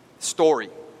story.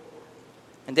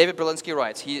 And David Berlinski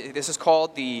writes, this is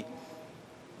called the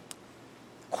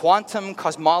Quantum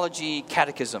Cosmology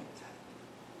Catechism.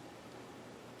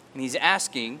 And he's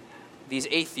asking these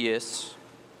atheists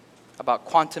about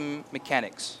quantum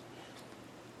mechanics.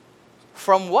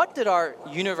 From what did our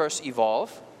universe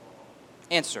evolve?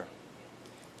 Answer.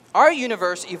 Our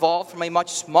universe evolved from a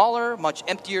much smaller, much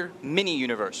emptier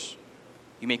mini-universe.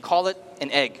 You may call it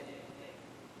an egg.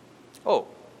 Oh.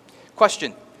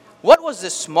 Question. What was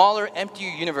this smaller, emptier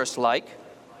universe like?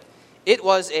 It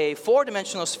was a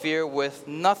 4-dimensional sphere with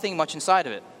nothing much inside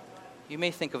of it. You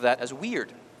may think of that as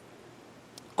weird.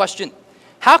 Question.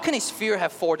 How can a sphere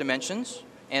have 4 dimensions?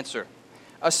 Answer.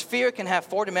 A sphere can have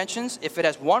 4 dimensions if it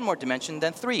has one more dimension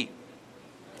than 3.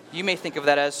 You may think of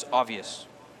that as obvious.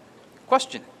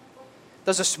 Question.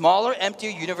 Does a smaller,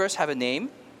 emptier universe have a name?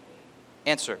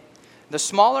 Answer. The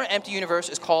smaller, empty universe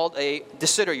is called a de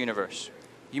Sitter universe.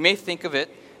 You may think of that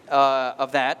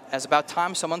as about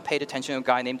time someone paid attention to a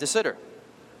guy named de Sitter.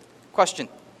 Question.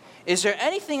 Is there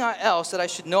anything else that I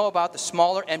should know about the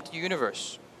smaller, empty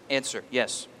universe? Answer.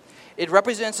 Yes. It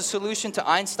represents a solution to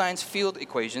Einstein's field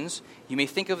equations. You may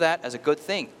think of that as a good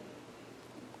thing.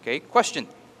 Okay. Question.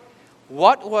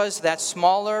 Where was that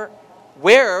smaller,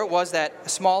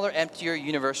 emptier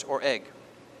universe or egg?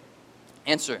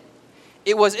 Answer.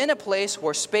 It was in a place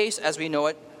where space as we know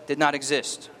it did not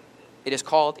exist. It is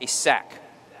called a sack.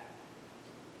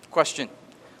 Question.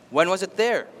 When was it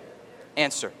there?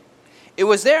 Answer. It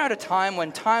was there at a time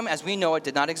when time as we know it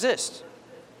did not exist.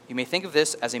 You may think of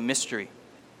this as a mystery.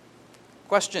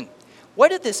 Question. Where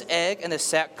did this egg and this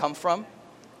sack come from?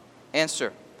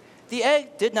 Answer. The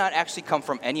egg did not actually come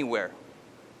from anywhere.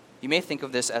 You may think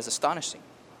of this as astonishing.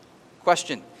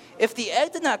 Question. If the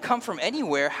egg did not come from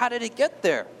anywhere, how did it get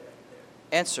there?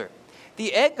 Answer.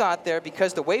 The egg got there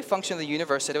because the wave function of the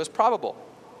universe said it was probable.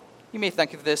 You may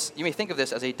think of this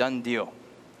as a done deal.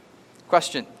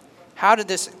 Question. How did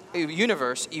this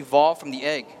universe evolve from the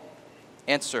egg?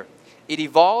 Answer. It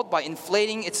evolved by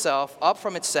inflating itself up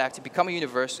from its sac to become a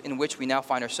universe in which we now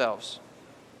find ourselves.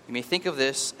 You may think of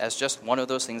this as just one of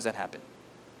those things that happen.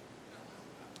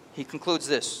 He concludes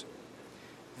this.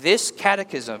 This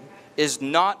catechism is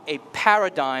not a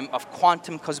paradigm of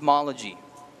quantum cosmology.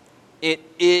 It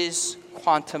is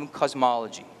quantum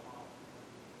cosmology.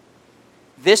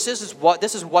 This is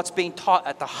what's being taught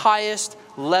at the highest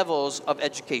levels of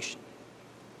education.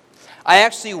 I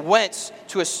actually went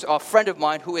to a friend of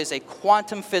mine who is a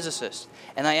quantum physicist,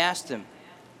 and I asked him,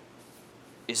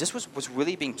 is this what's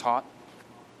really being taught?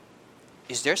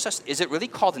 Is it really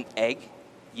called an egg?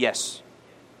 Yes.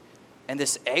 And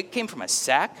this egg came from a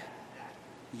sack?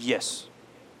 Yes.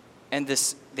 And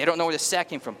they don't know where the sack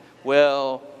came from.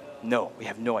 Well, no, we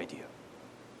have no idea.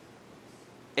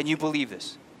 And you believe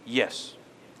this? Yes.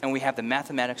 And we have the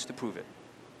mathematics to prove it.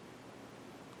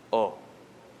 Oh.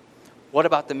 What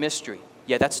about the mystery?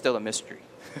 Yeah, that's still a mystery.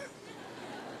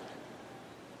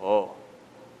 Oh.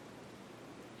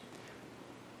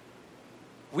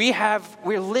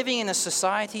 We're living in a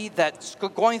society that's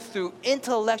going through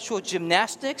intellectual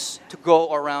gymnastics to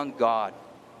go around God.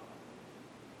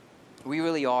 We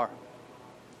really are.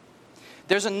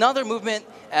 There's another movement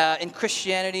in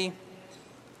Christianity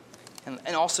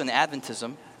and also in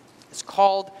Adventism. It's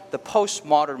called the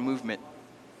postmodern movement.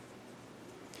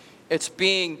 It's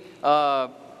being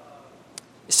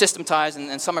systematized,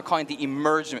 and some are calling it the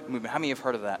emergent movement. How many have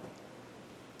heard of that?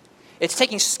 It's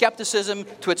taking skepticism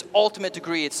to its ultimate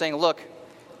degree. It's saying, look,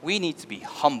 we need to be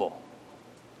humble.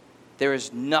 There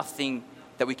is nothing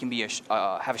that we can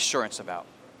have assurance about.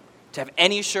 To have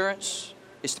any assurance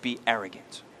is to be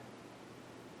arrogant.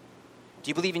 Do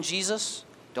you believe in Jesus?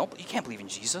 You can't believe in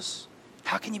Jesus.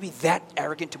 How can you be that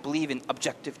arrogant to believe in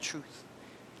objective truth?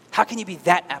 How can you be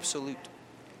that absolute?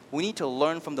 We need to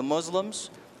learn from the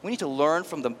Muslims. We need to learn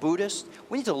from the Buddhists.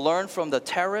 We need to learn from the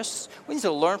terrorists. We need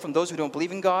to learn from those who don't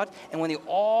believe in God. And when they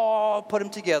all put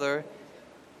them together,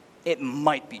 it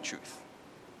might be truth.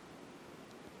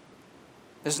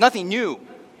 There's nothing new,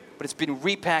 but it's been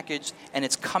repackaged and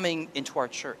it's coming into our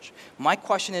church. My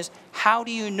question is, how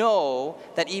do you know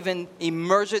that even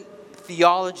emergent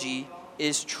theology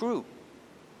is true?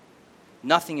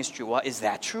 Nothing is true. Well, is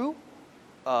that true?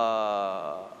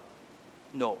 No.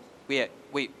 Wait.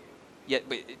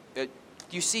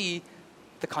 You see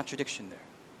the contradiction there.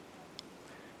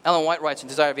 Ellen White writes in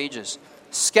Desire of Ages,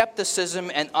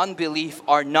 skepticism and unbelief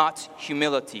are not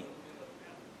humility.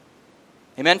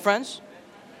 Amen, friends?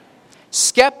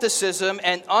 Skepticism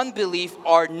and unbelief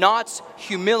are not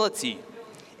humility.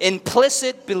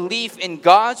 Implicit belief in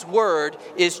God's word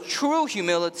is true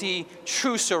humility,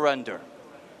 true surrender.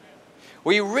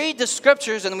 We read the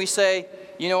scriptures and we say,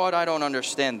 you know what, I don't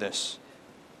understand this.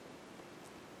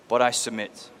 But I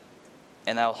submit,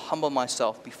 and I'll humble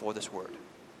myself before this word.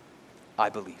 I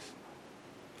believe.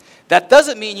 That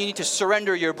doesn't mean you need to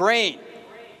surrender your brain,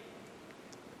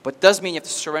 but does mean you have to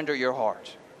surrender your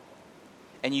heart.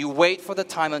 And you wait for the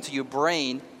time until your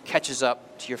brain catches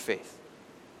up to your faith.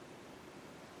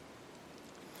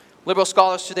 Liberal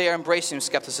scholars today are embracing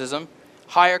skepticism,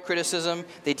 higher criticism.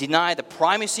 They deny the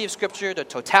primacy of Scripture, the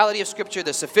totality of Scripture,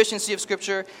 the sufficiency of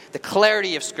Scripture, the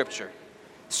clarity of Scripture.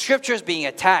 Scripture is being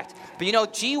attacked. But you know,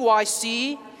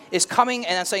 GYC is coming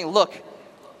and saying, look,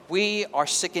 we are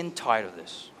sick and tired of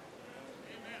this.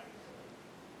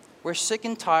 We're sick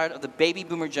and tired of the baby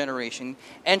boomer generation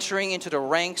entering into the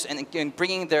ranks and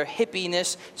bringing their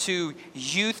hippiness to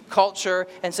youth culture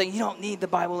and saying, you don't need the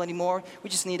Bible anymore. We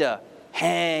just need to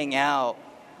hang out,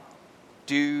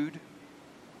 dude.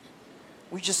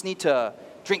 We just need to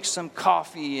drink some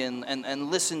coffee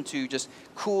and listen to just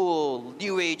cool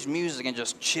new age music and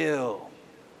just chill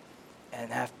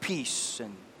and have peace.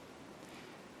 And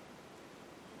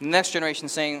the next generation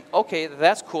saying, okay,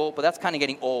 that's cool, but that's kind of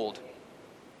getting old.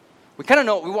 We kind of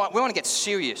know, we want to get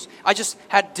serious. I just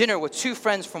had dinner with two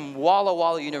friends from Walla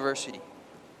Walla University.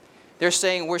 They're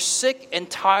saying we're sick and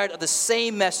tired of the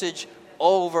same message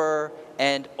over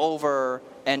and over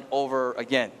and over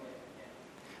again.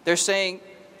 They're saying,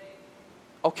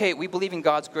 okay, we believe in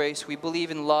God's grace, we believe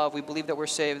in love, we believe that we're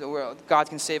saved, that God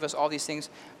can save us, all these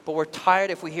things, but we're tired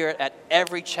if we hear it at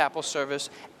every chapel service,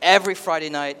 every Friday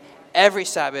night, every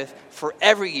Sabbath, for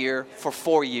every year, for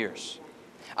 4 years.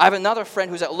 I have another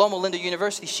friend who's at Loma Linda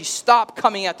University. She stopped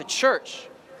coming at the church.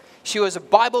 She was a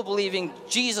Bible-believing,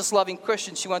 Jesus-loving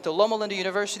Christian. She went to Loma Linda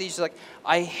University. She's like,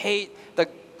 I hate the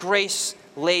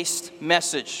grace-laced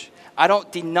message. I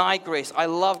don't deny grace. I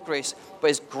love grace.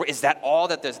 But is that all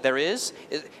that there is?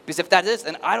 Because if that is,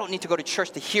 then I don't need to go to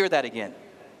church to hear that again.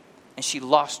 And she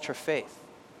lost her faith.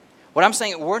 What I'm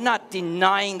saying, we're not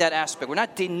denying that aspect. We're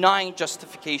not denying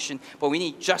justification, but we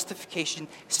need justification,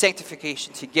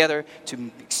 sanctification together to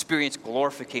experience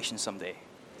glorification someday.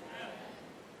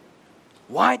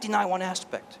 Why deny one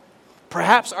aspect?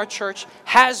 Perhaps our church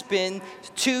has been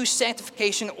too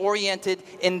sanctification-oriented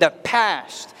in the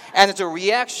past. And as a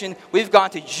reaction, we've gone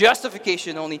to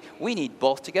justification only. We need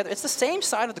both together. It's the same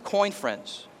side of the coin,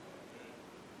 friends.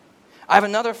 I have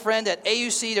another friend at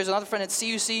AUC. There's another friend at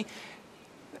CUC.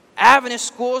 Adventist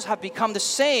schools have become the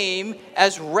same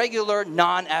as regular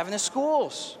non-Adventist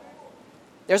schools.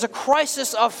 There's a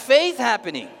crisis of faith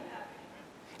happening.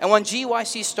 And when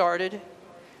GYC started,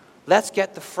 let's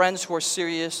get the friends who are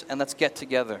serious and let's get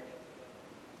together.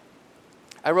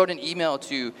 I wrote an email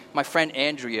to my friend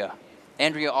Andrea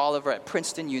Oliver at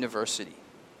Princeton University.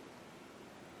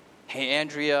 Hey,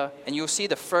 Andrea, and you'll see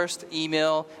the first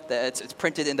email that it's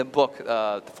printed in the book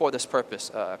for this purpose,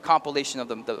 a compilation of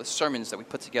the sermons that we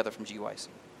put together from GYC.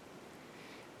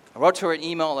 I wrote to her an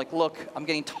email like, look, I'm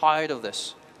getting tired of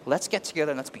this. Let's get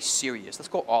together and let's be serious. Let's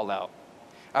go all out.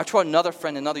 I told another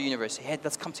friend, another university, hey,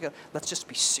 let's come together. Let's just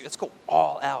be serious. Let's go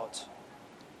all out.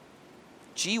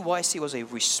 GYC was a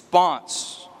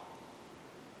response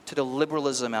to the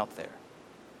liberalism out there.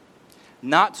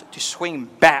 Not to swing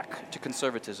back to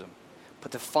conservatism,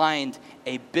 but to find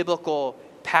a biblical,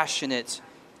 passionate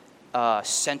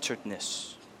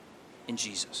centeredness in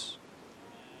Jesus.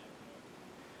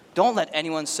 Don't let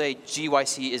anyone say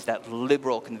GYC is that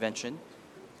liberal convention.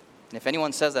 And if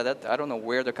anyone says that, I don't know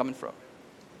where they're coming from.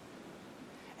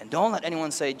 And don't let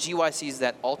anyone say GYC is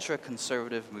that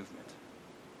ultra-conservative movement.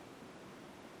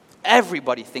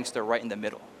 Everybody thinks they're right in the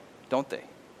middle, don't they?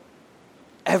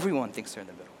 Everyone thinks they're in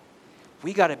the middle.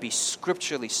 We got to be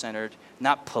scripturally centered,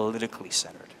 not politically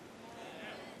centered.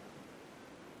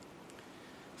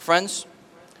 Friends,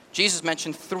 Jesus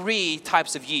mentioned 3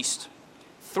 types of yeast.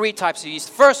 3 types of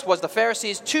yeast. First was the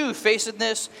Pharisees,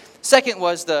 two-facedness. Second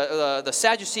was the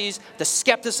Sadducees, the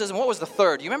skepticism. What was the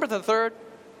third? You remember the third?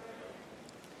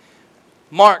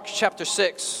 Mark chapter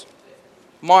 6.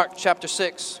 Mark chapter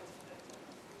 6.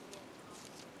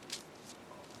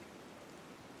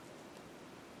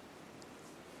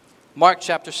 Mark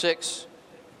chapter 6.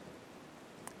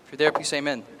 If you're there, please say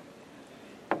amen.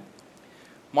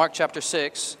 Mark chapter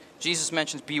 6, Jesus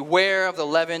mentions, beware of the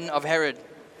leaven of Herod.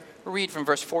 We'll read from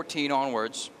verse 14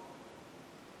 onwards.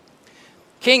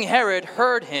 King Herod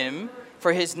heard him,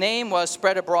 for his name was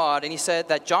spread abroad, and he said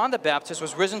that John the Baptist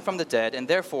was risen from the dead, and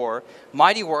therefore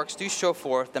mighty works do show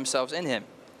forth themselves in him.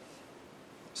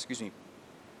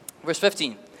 Verse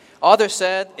 15. Others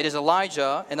said, it is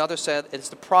Elijah, and others said, it is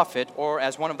the prophet, or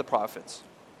as one of the prophets.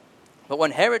 But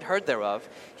when Herod heard thereof,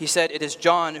 he said, it is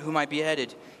John whom I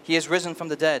beheaded. He is risen from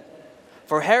the dead.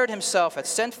 For Herod himself had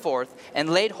sent forth and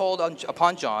laid hold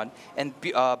upon John, and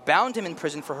bound him in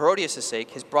prison for Herodias' sake,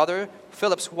 his brother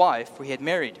Philip's wife, for he had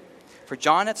married. For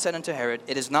John had said unto Herod,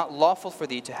 it is not lawful for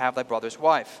thee to have thy brother's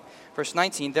wife. Verse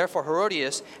 19, therefore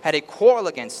Herodias had a quarrel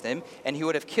against him, and he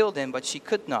would have killed him, but she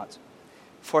could not.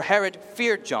 For Herod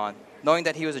feared John, knowing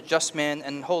that he was a just man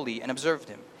and holy, and observed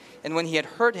him. And when he had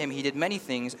heard him, he did many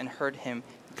things, and heard him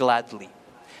gladly.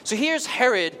 So here's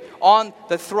Herod on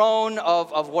the throne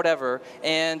of whatever,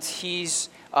 and he's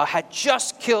had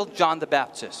just killed John the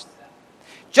Baptist.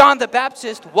 John the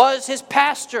Baptist was his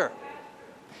pastor.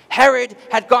 Herod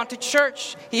had gone to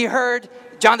church. He heard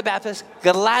John the Baptist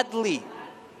gladly.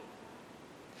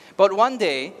 But one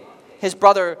day, his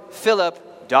brother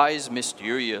Philip dies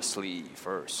mysteriously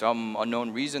for some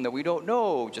unknown reason that we don't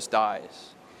know, just dies.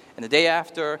 And the day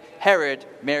after, Herod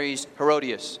marries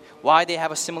Herodias. Why they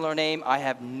have a similar name, I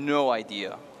have no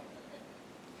idea.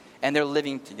 And they're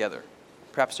living together.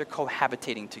 Perhaps they're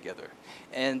cohabitating together.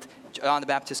 And John the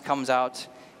Baptist comes out,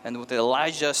 and with the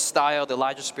Elijah style, the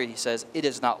Elijah spirit, he says, it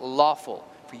is not lawful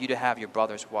for you to have your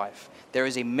brother's wife. There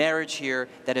is a marriage here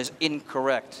that is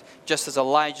incorrect. Just as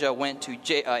Elijah went to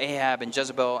Ahab and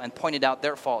Jezebel and pointed out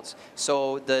their faults,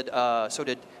 so did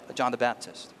John the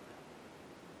Baptist.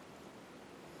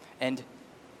 And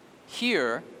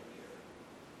here,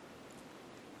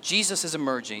 Jesus is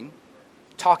emerging,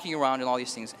 talking around and all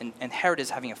these things, and Herod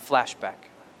is having a flashback.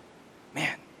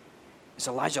 Man, is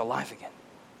Elijah alive again?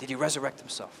 Did he resurrect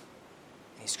himself?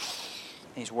 And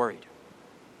he's worried.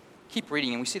 Keep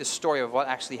reading, and we see the story of what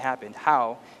actually happened,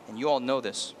 how, and you all know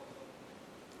this.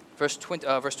 Verse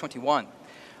 21.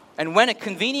 And when a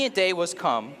convenient day was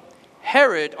come,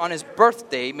 Herod on his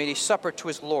birthday made a supper to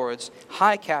his lords,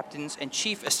 high captains, and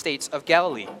chief estates of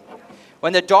Galilee.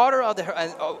 When the daughter of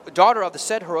the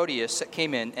said Herodias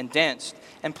came in and danced,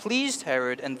 and pleased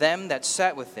Herod and them that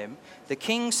sat with him, the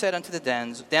king said unto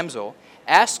the damsel,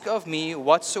 Ask of me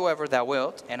whatsoever thou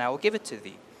wilt, and I will give it to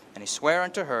thee. And he sware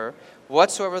unto her,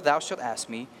 Whatsoever thou shalt ask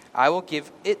me, I will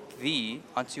give it thee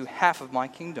unto half of my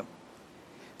kingdom.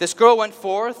 This girl went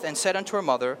forth and said unto her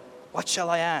mother, What shall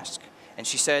I ask? And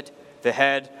she said, The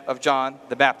head of John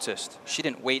the Baptist. She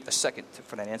didn't wait a second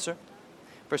for that answer.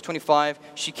 Verse 25,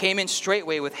 she came in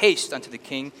straightway with haste unto the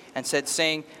king, and said,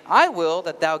 saying, I will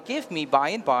that thou give me by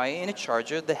and by in a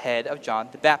charger the head of John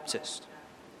the Baptist.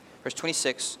 Verse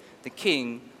 26, the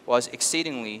king was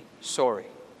exceedingly sorry.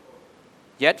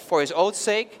 Yet for his oath's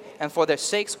sake, and for their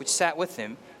sakes which sat with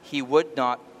him, he would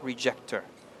not reject her.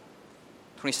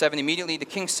 27, immediately the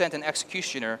king sent an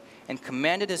executioner, and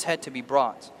commanded his head to be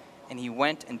brought, and he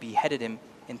went and beheaded him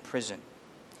in prison.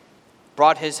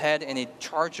 Brought his head in a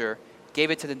charger, gave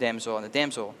it to the damsel, and the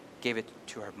damsel gave it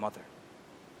to her mother.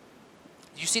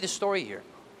 You see the story here.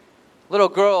 Little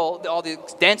girl, all the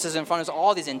dances in front of us,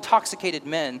 all these intoxicated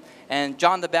men, and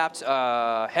John the Baptist,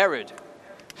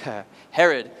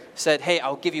 Herod said, hey,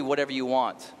 I'll give you whatever you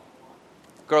want.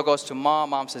 Girl goes to mom.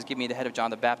 Mom says, give me the head of John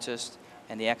the Baptist,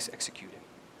 and they execute him.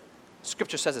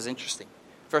 Scripture says it's interesting.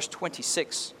 Verse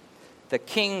 26, the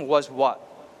king was what?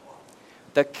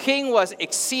 The king was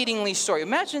exceedingly sorry.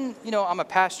 Imagine, I'm a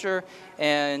pastor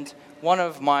and one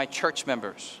of my church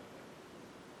members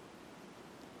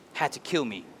had to kill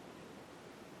me.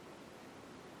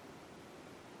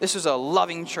 This was a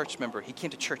loving church member. He came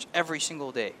to church every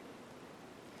single day.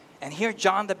 And here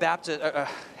John the Baptist,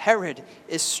 Herod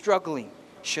is struggling.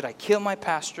 Should I kill my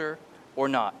pastor or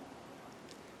not?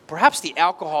 Perhaps the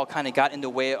alcohol kind of got in the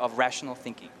way of rational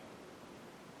thinking.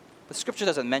 But Scripture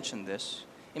doesn't mention this.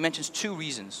 It mentions two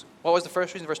reasons. What was the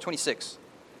first reason? Verse 26.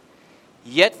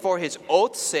 Yet for his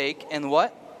oath's sake, and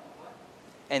what?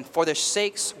 And for their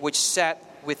sakes which sat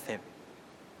with him.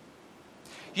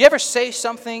 You ever say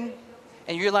something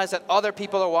and you realize that other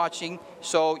people are watching,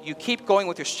 so you keep going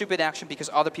with your stupid action because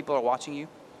other people are watching you?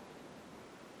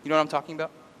 You know what I'm talking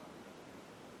about?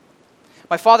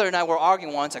 My father and I were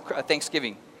arguing once at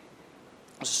Thanksgiving.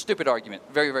 It was a stupid argument.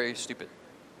 Very, very stupid.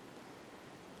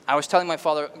 I was telling my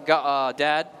father,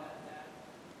 Dad,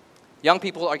 young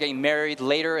people are getting married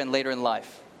later and later in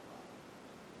life.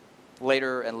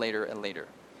 Later and later and later.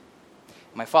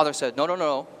 My father said,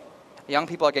 no. Young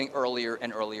people are getting earlier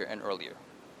and earlier and earlier.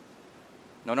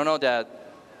 No, Dad.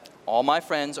 All my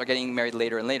friends are getting married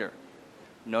later and later.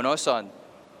 No, son.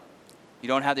 You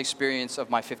don't have the experience of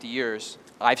my 50 years.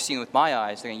 I've seen with my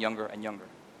eyes, they're getting younger and younger.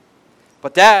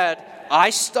 But Dad,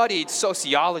 I studied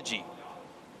sociology.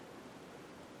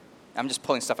 I'm just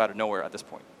pulling stuff out of nowhere at this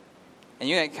point. And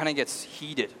it kind of gets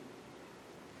heated.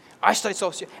 I studied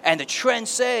sociology, and the trends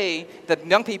say that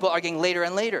young people are getting later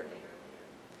and later.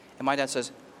 And my dad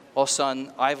says, well,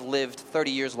 son, I've lived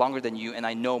 30 years longer than you, and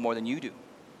I know more than you do.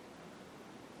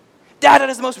 Dad, that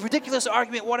is the most ridiculous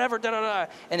argument, whatever,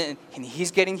 da-da-da. And he's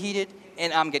getting heated,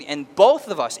 and I'm getting, and both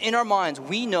of us, in our minds,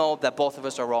 we know that both of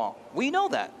us are wrong. We know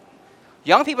that.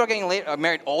 Young people are getting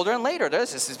married older and later.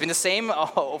 This has been the same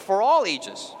for all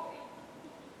ages.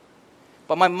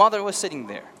 But my mother was sitting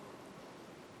there.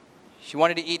 She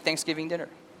wanted to eat Thanksgiving dinner.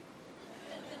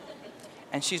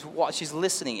 And she's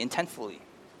listening intentfully.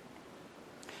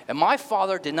 And my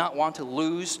father did not want to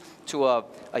lose to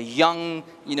a young,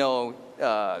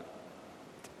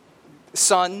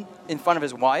 son in front of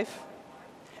his wife.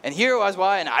 And here was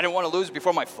why, and I didn't want to lose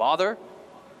before my father.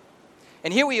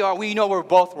 And here we are, we know we're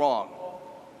both wrong.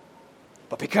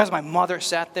 But because my mother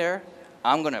sat there,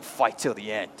 I'm going to fight till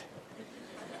the end.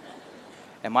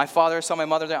 And my father saw my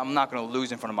mother there, I'm not going to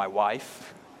lose in front of my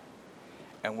wife.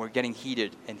 And we're getting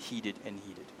heated and heated and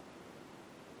heated.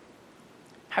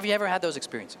 Have you ever had those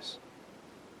experiences?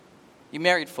 You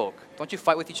married folk, don't you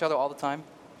fight with each other all the time?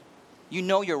 You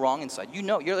know you're wrong inside. You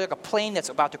know you're like a plane that's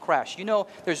about to crash. You know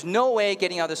there's no way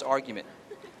getting out of this argument.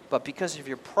 But because of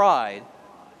your pride,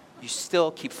 you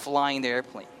still keep flying the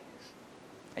airplane.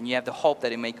 And you have the hope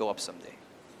that it may go up someday.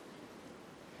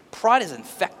 Pride is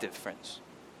infective, friends.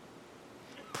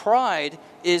 Pride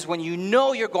is when you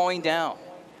know you're going down.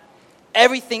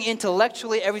 Everything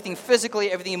intellectually, everything physically,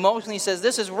 everything emotionally says,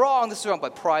 this is wrong, this is wrong.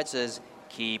 But pride says,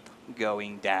 keep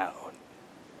going down.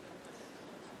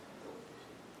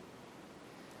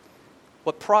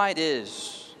 What pride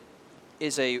is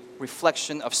a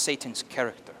reflection of Satan's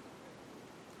character.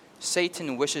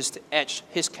 Satan wishes to etch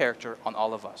his character on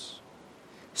all of us.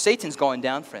 Satan's going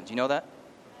down, friends. You know that?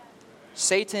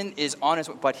 Satan is on his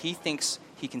way, but he thinks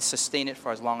he can sustain it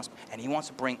for as long as, and he wants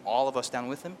to bring all of us down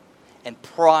with him. And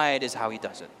pride is how he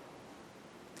does it.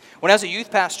 When I was a youth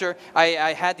pastor,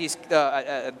 I had these,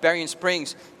 at Berrien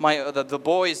Springs, the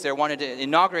boys there wanted to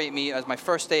inaugurate me as my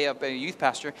first day of a youth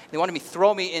pastor. They wanted me to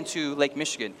throw me into Lake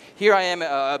Michigan. Here I am,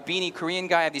 a beanie Korean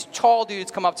guy. I have these tall dudes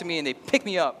come up to me and they pick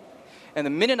me up. And the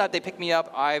minute that they pick me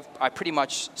up, I pretty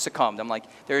much succumbed. I'm like,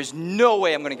 there's no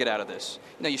way I'm going to get out of this.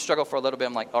 You struggle for a little bit.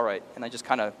 I'm like, all right. And I just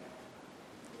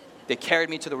they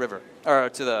carried me to the river, or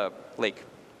to the lake.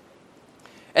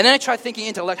 And then I tried thinking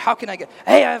intellect, how can I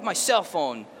hey, I have my cell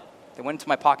phone. They went into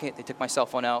my pocket, they took my cell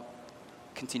phone out,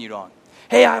 continued on.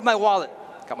 Hey, I have my wallet.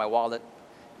 Got my wallet.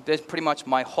 Pretty much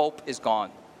my hope is gone.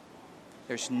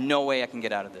 There's no way I can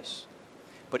get out of this.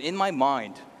 But in my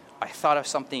mind, I thought of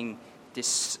something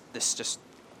this just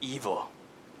evil.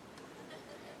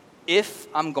 If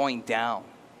I'm going down,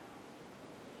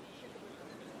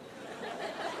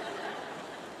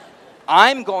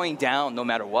 I'm going down no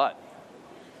matter what.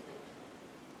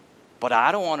 But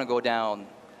I don't want to go down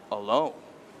alone.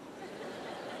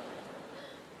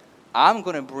 I'm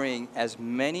going to bring as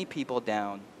many people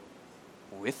down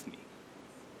with me.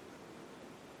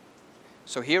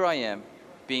 So here I am,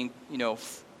 being,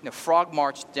 frog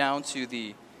marched down to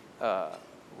the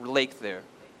lake there.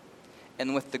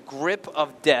 And with the grip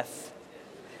of death,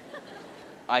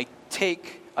 I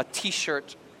take a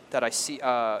T-shirt that I see,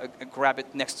 grab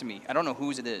it next to me. I don't know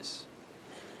whose it is.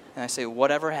 And I say,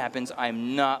 whatever happens,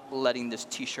 I'm not letting this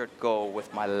T-shirt go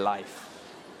with my life.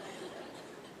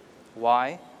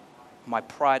 Why? My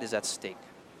pride is at stake.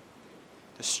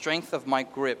 The strength of my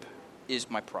grip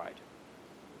is my pride.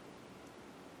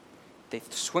 They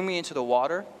swing me into the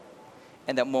water,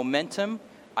 and that momentum,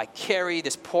 I carry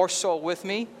this poor soul with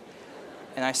me,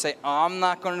 and I say, I'm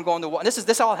not going to go in the water.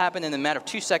 This all happened in a matter of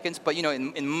 2 seconds, but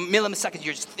in milliseconds,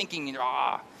 you're just thinking,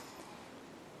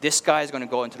 this guy is going to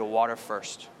go into the water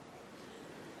first.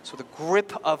 So the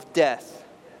grip of death,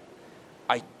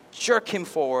 I jerk him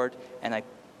forward, and I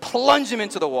plunge him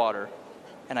into the water,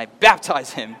 and I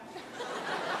baptize him,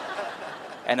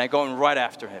 and I go in right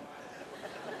after him.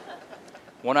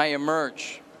 When I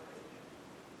emerge,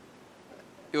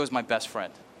 it was my best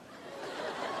friend.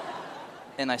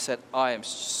 And I said, I am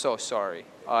so sorry.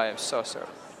 I am so sorry.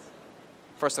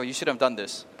 First of all, you should have done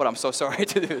this, but I'm so sorry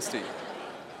to do this to you.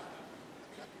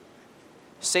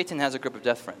 Satan has a grip of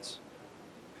death, friends.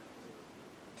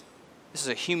 This is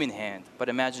a human hand, but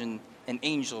imagine an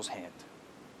angel's hand.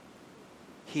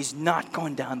 He's not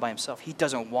going down by himself. He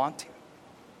doesn't want to.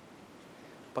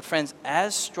 But friends,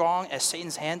 as strong as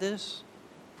Satan's hand is,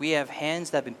 we have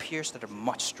hands that have been pierced that are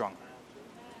much stronger.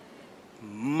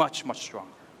 Much, much stronger.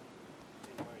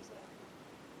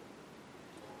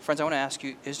 Friends, I want to ask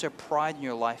you, is there pride in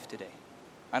your life today?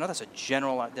 I know that's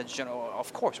general,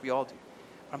 of course, we all do.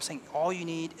 But I'm saying all you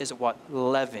need is what?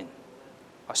 Leaven.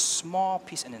 A small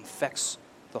piece, and infects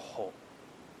the whole.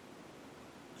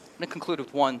 I'm going to conclude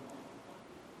with one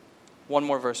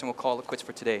more verse, and we'll call it quits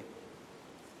for today.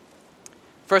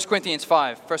 1 Corinthians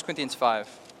 5. 1 Corinthians 5.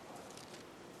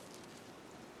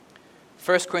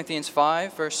 1 Corinthians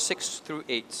 5, verse 6 through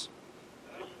 8.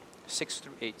 6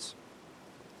 through 8. If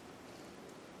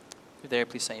you're there,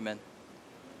 please say amen.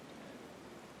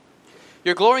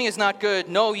 Your glorying is not good.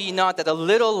 Know ye not that a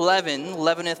little leaven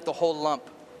leaveneth the whole lump?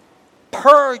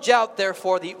 Purge out,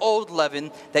 therefore, the old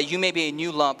leaven, that you may be a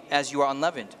new lump, as you are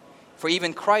unleavened. For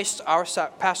even Christ, our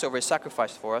Passover, is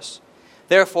sacrificed for us.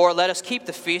 Therefore, let us keep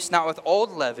the feast, not with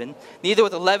old leaven, neither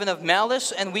with the leaven of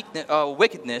malice and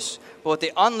wickedness, but with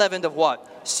the unleavened of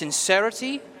what?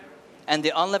 Sincerity, and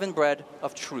the unleavened bread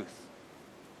of truth.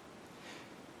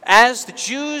 As the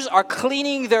Jews are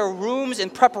cleaning their rooms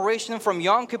in preparation from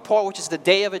Yom Kippur, which is the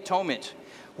Day of Atonement,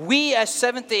 we as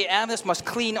Seventh-day Adventists must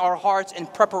clean our hearts in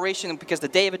preparation, because the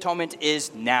Day of Atonement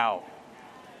is now.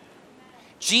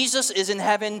 Jesus is in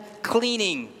heaven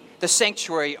cleaning the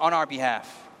sanctuary on our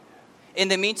behalf. In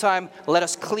the meantime, let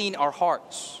us clean our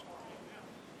hearts.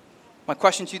 My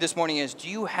question to you this morning is, do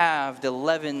you have the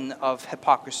leaven of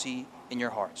hypocrisy in your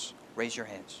hearts? Raise your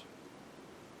hands.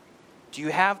 Do you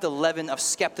have the leaven of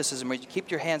skepticism?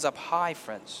 Keep your hands up high,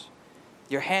 friends.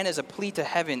 Your hand is a plea to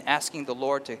heaven, asking the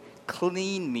Lord to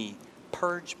clean me,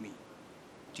 purge me.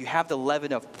 Do you have the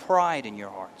leaven of pride in your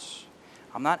hearts?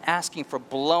 I'm not asking for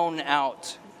blown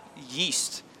out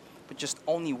yeast, but just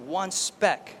only one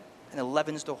speck, and it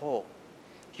leavens the whole.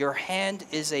 Your hand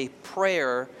is a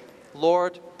prayer,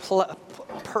 Lord,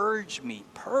 purge me,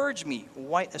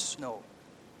 white as snow.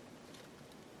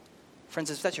 Friends,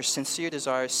 if that's your sincere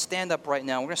desire, stand up right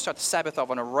now. We're going to start the Sabbath off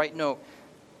on a right note,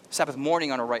 Sabbath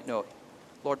morning on a right note.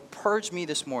 Lord, purge me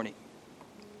this morning.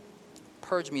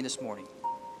 Purge me this morning.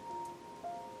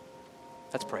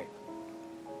 Let's pray.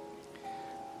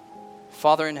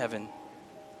 Father in heaven,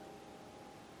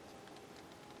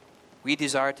 We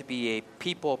desire to be a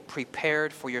people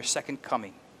prepared for your second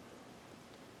coming.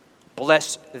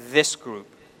 Bless this group.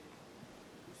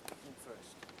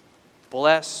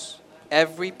 Bless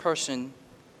every person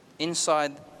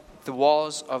inside the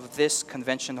walls of this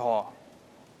convention hall.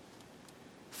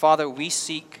 Father, we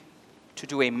seek to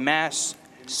do a mass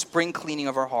spring cleaning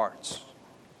of our hearts.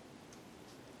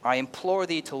 I implore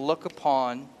thee to look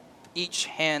upon each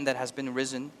hand that has been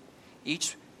risen,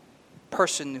 each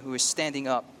person who is standing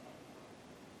up.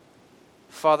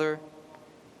 Father,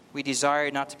 we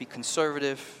desire not to be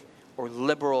conservative or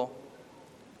liberal.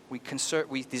 We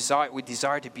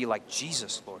desire to be like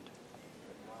Jesus, Lord.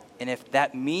 And if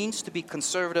that means to be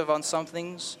conservative on some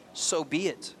things, so be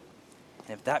it.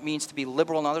 And if that means to be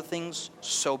liberal on other things,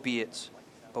 so be it.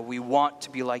 But we want to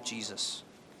be like Jesus.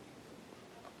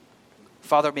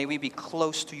 Father, may we be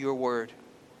close to your word.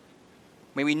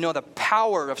 May we know the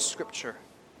power of Scripture.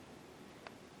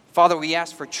 Father, we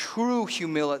ask for true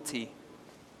humility.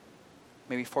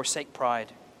 May we forsake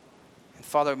pride. And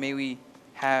Father, may we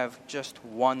have just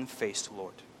one face,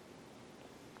 Lord.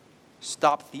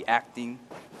 Stop the acting,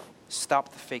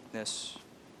 stop the fakeness,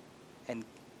 and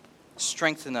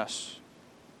strengthen us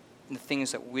in the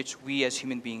things that which we as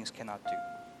human beings cannot do.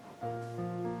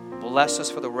 Bless us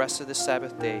for the rest of the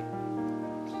Sabbath day.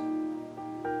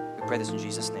 We pray this in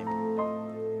Jesus' name.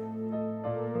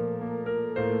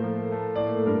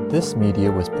 This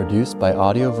media was produced by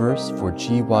Audioverse for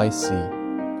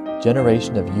GYC,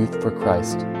 Generation of Youth for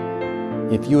Christ.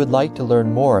 If you would like to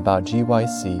learn more about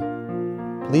GYC,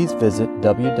 please visit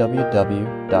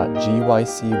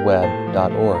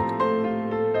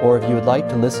www.gycweb.org. Or if you would like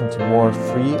to listen to more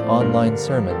free online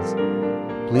sermons,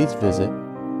 please visit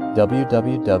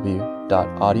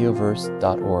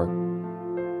www.audioverse.org.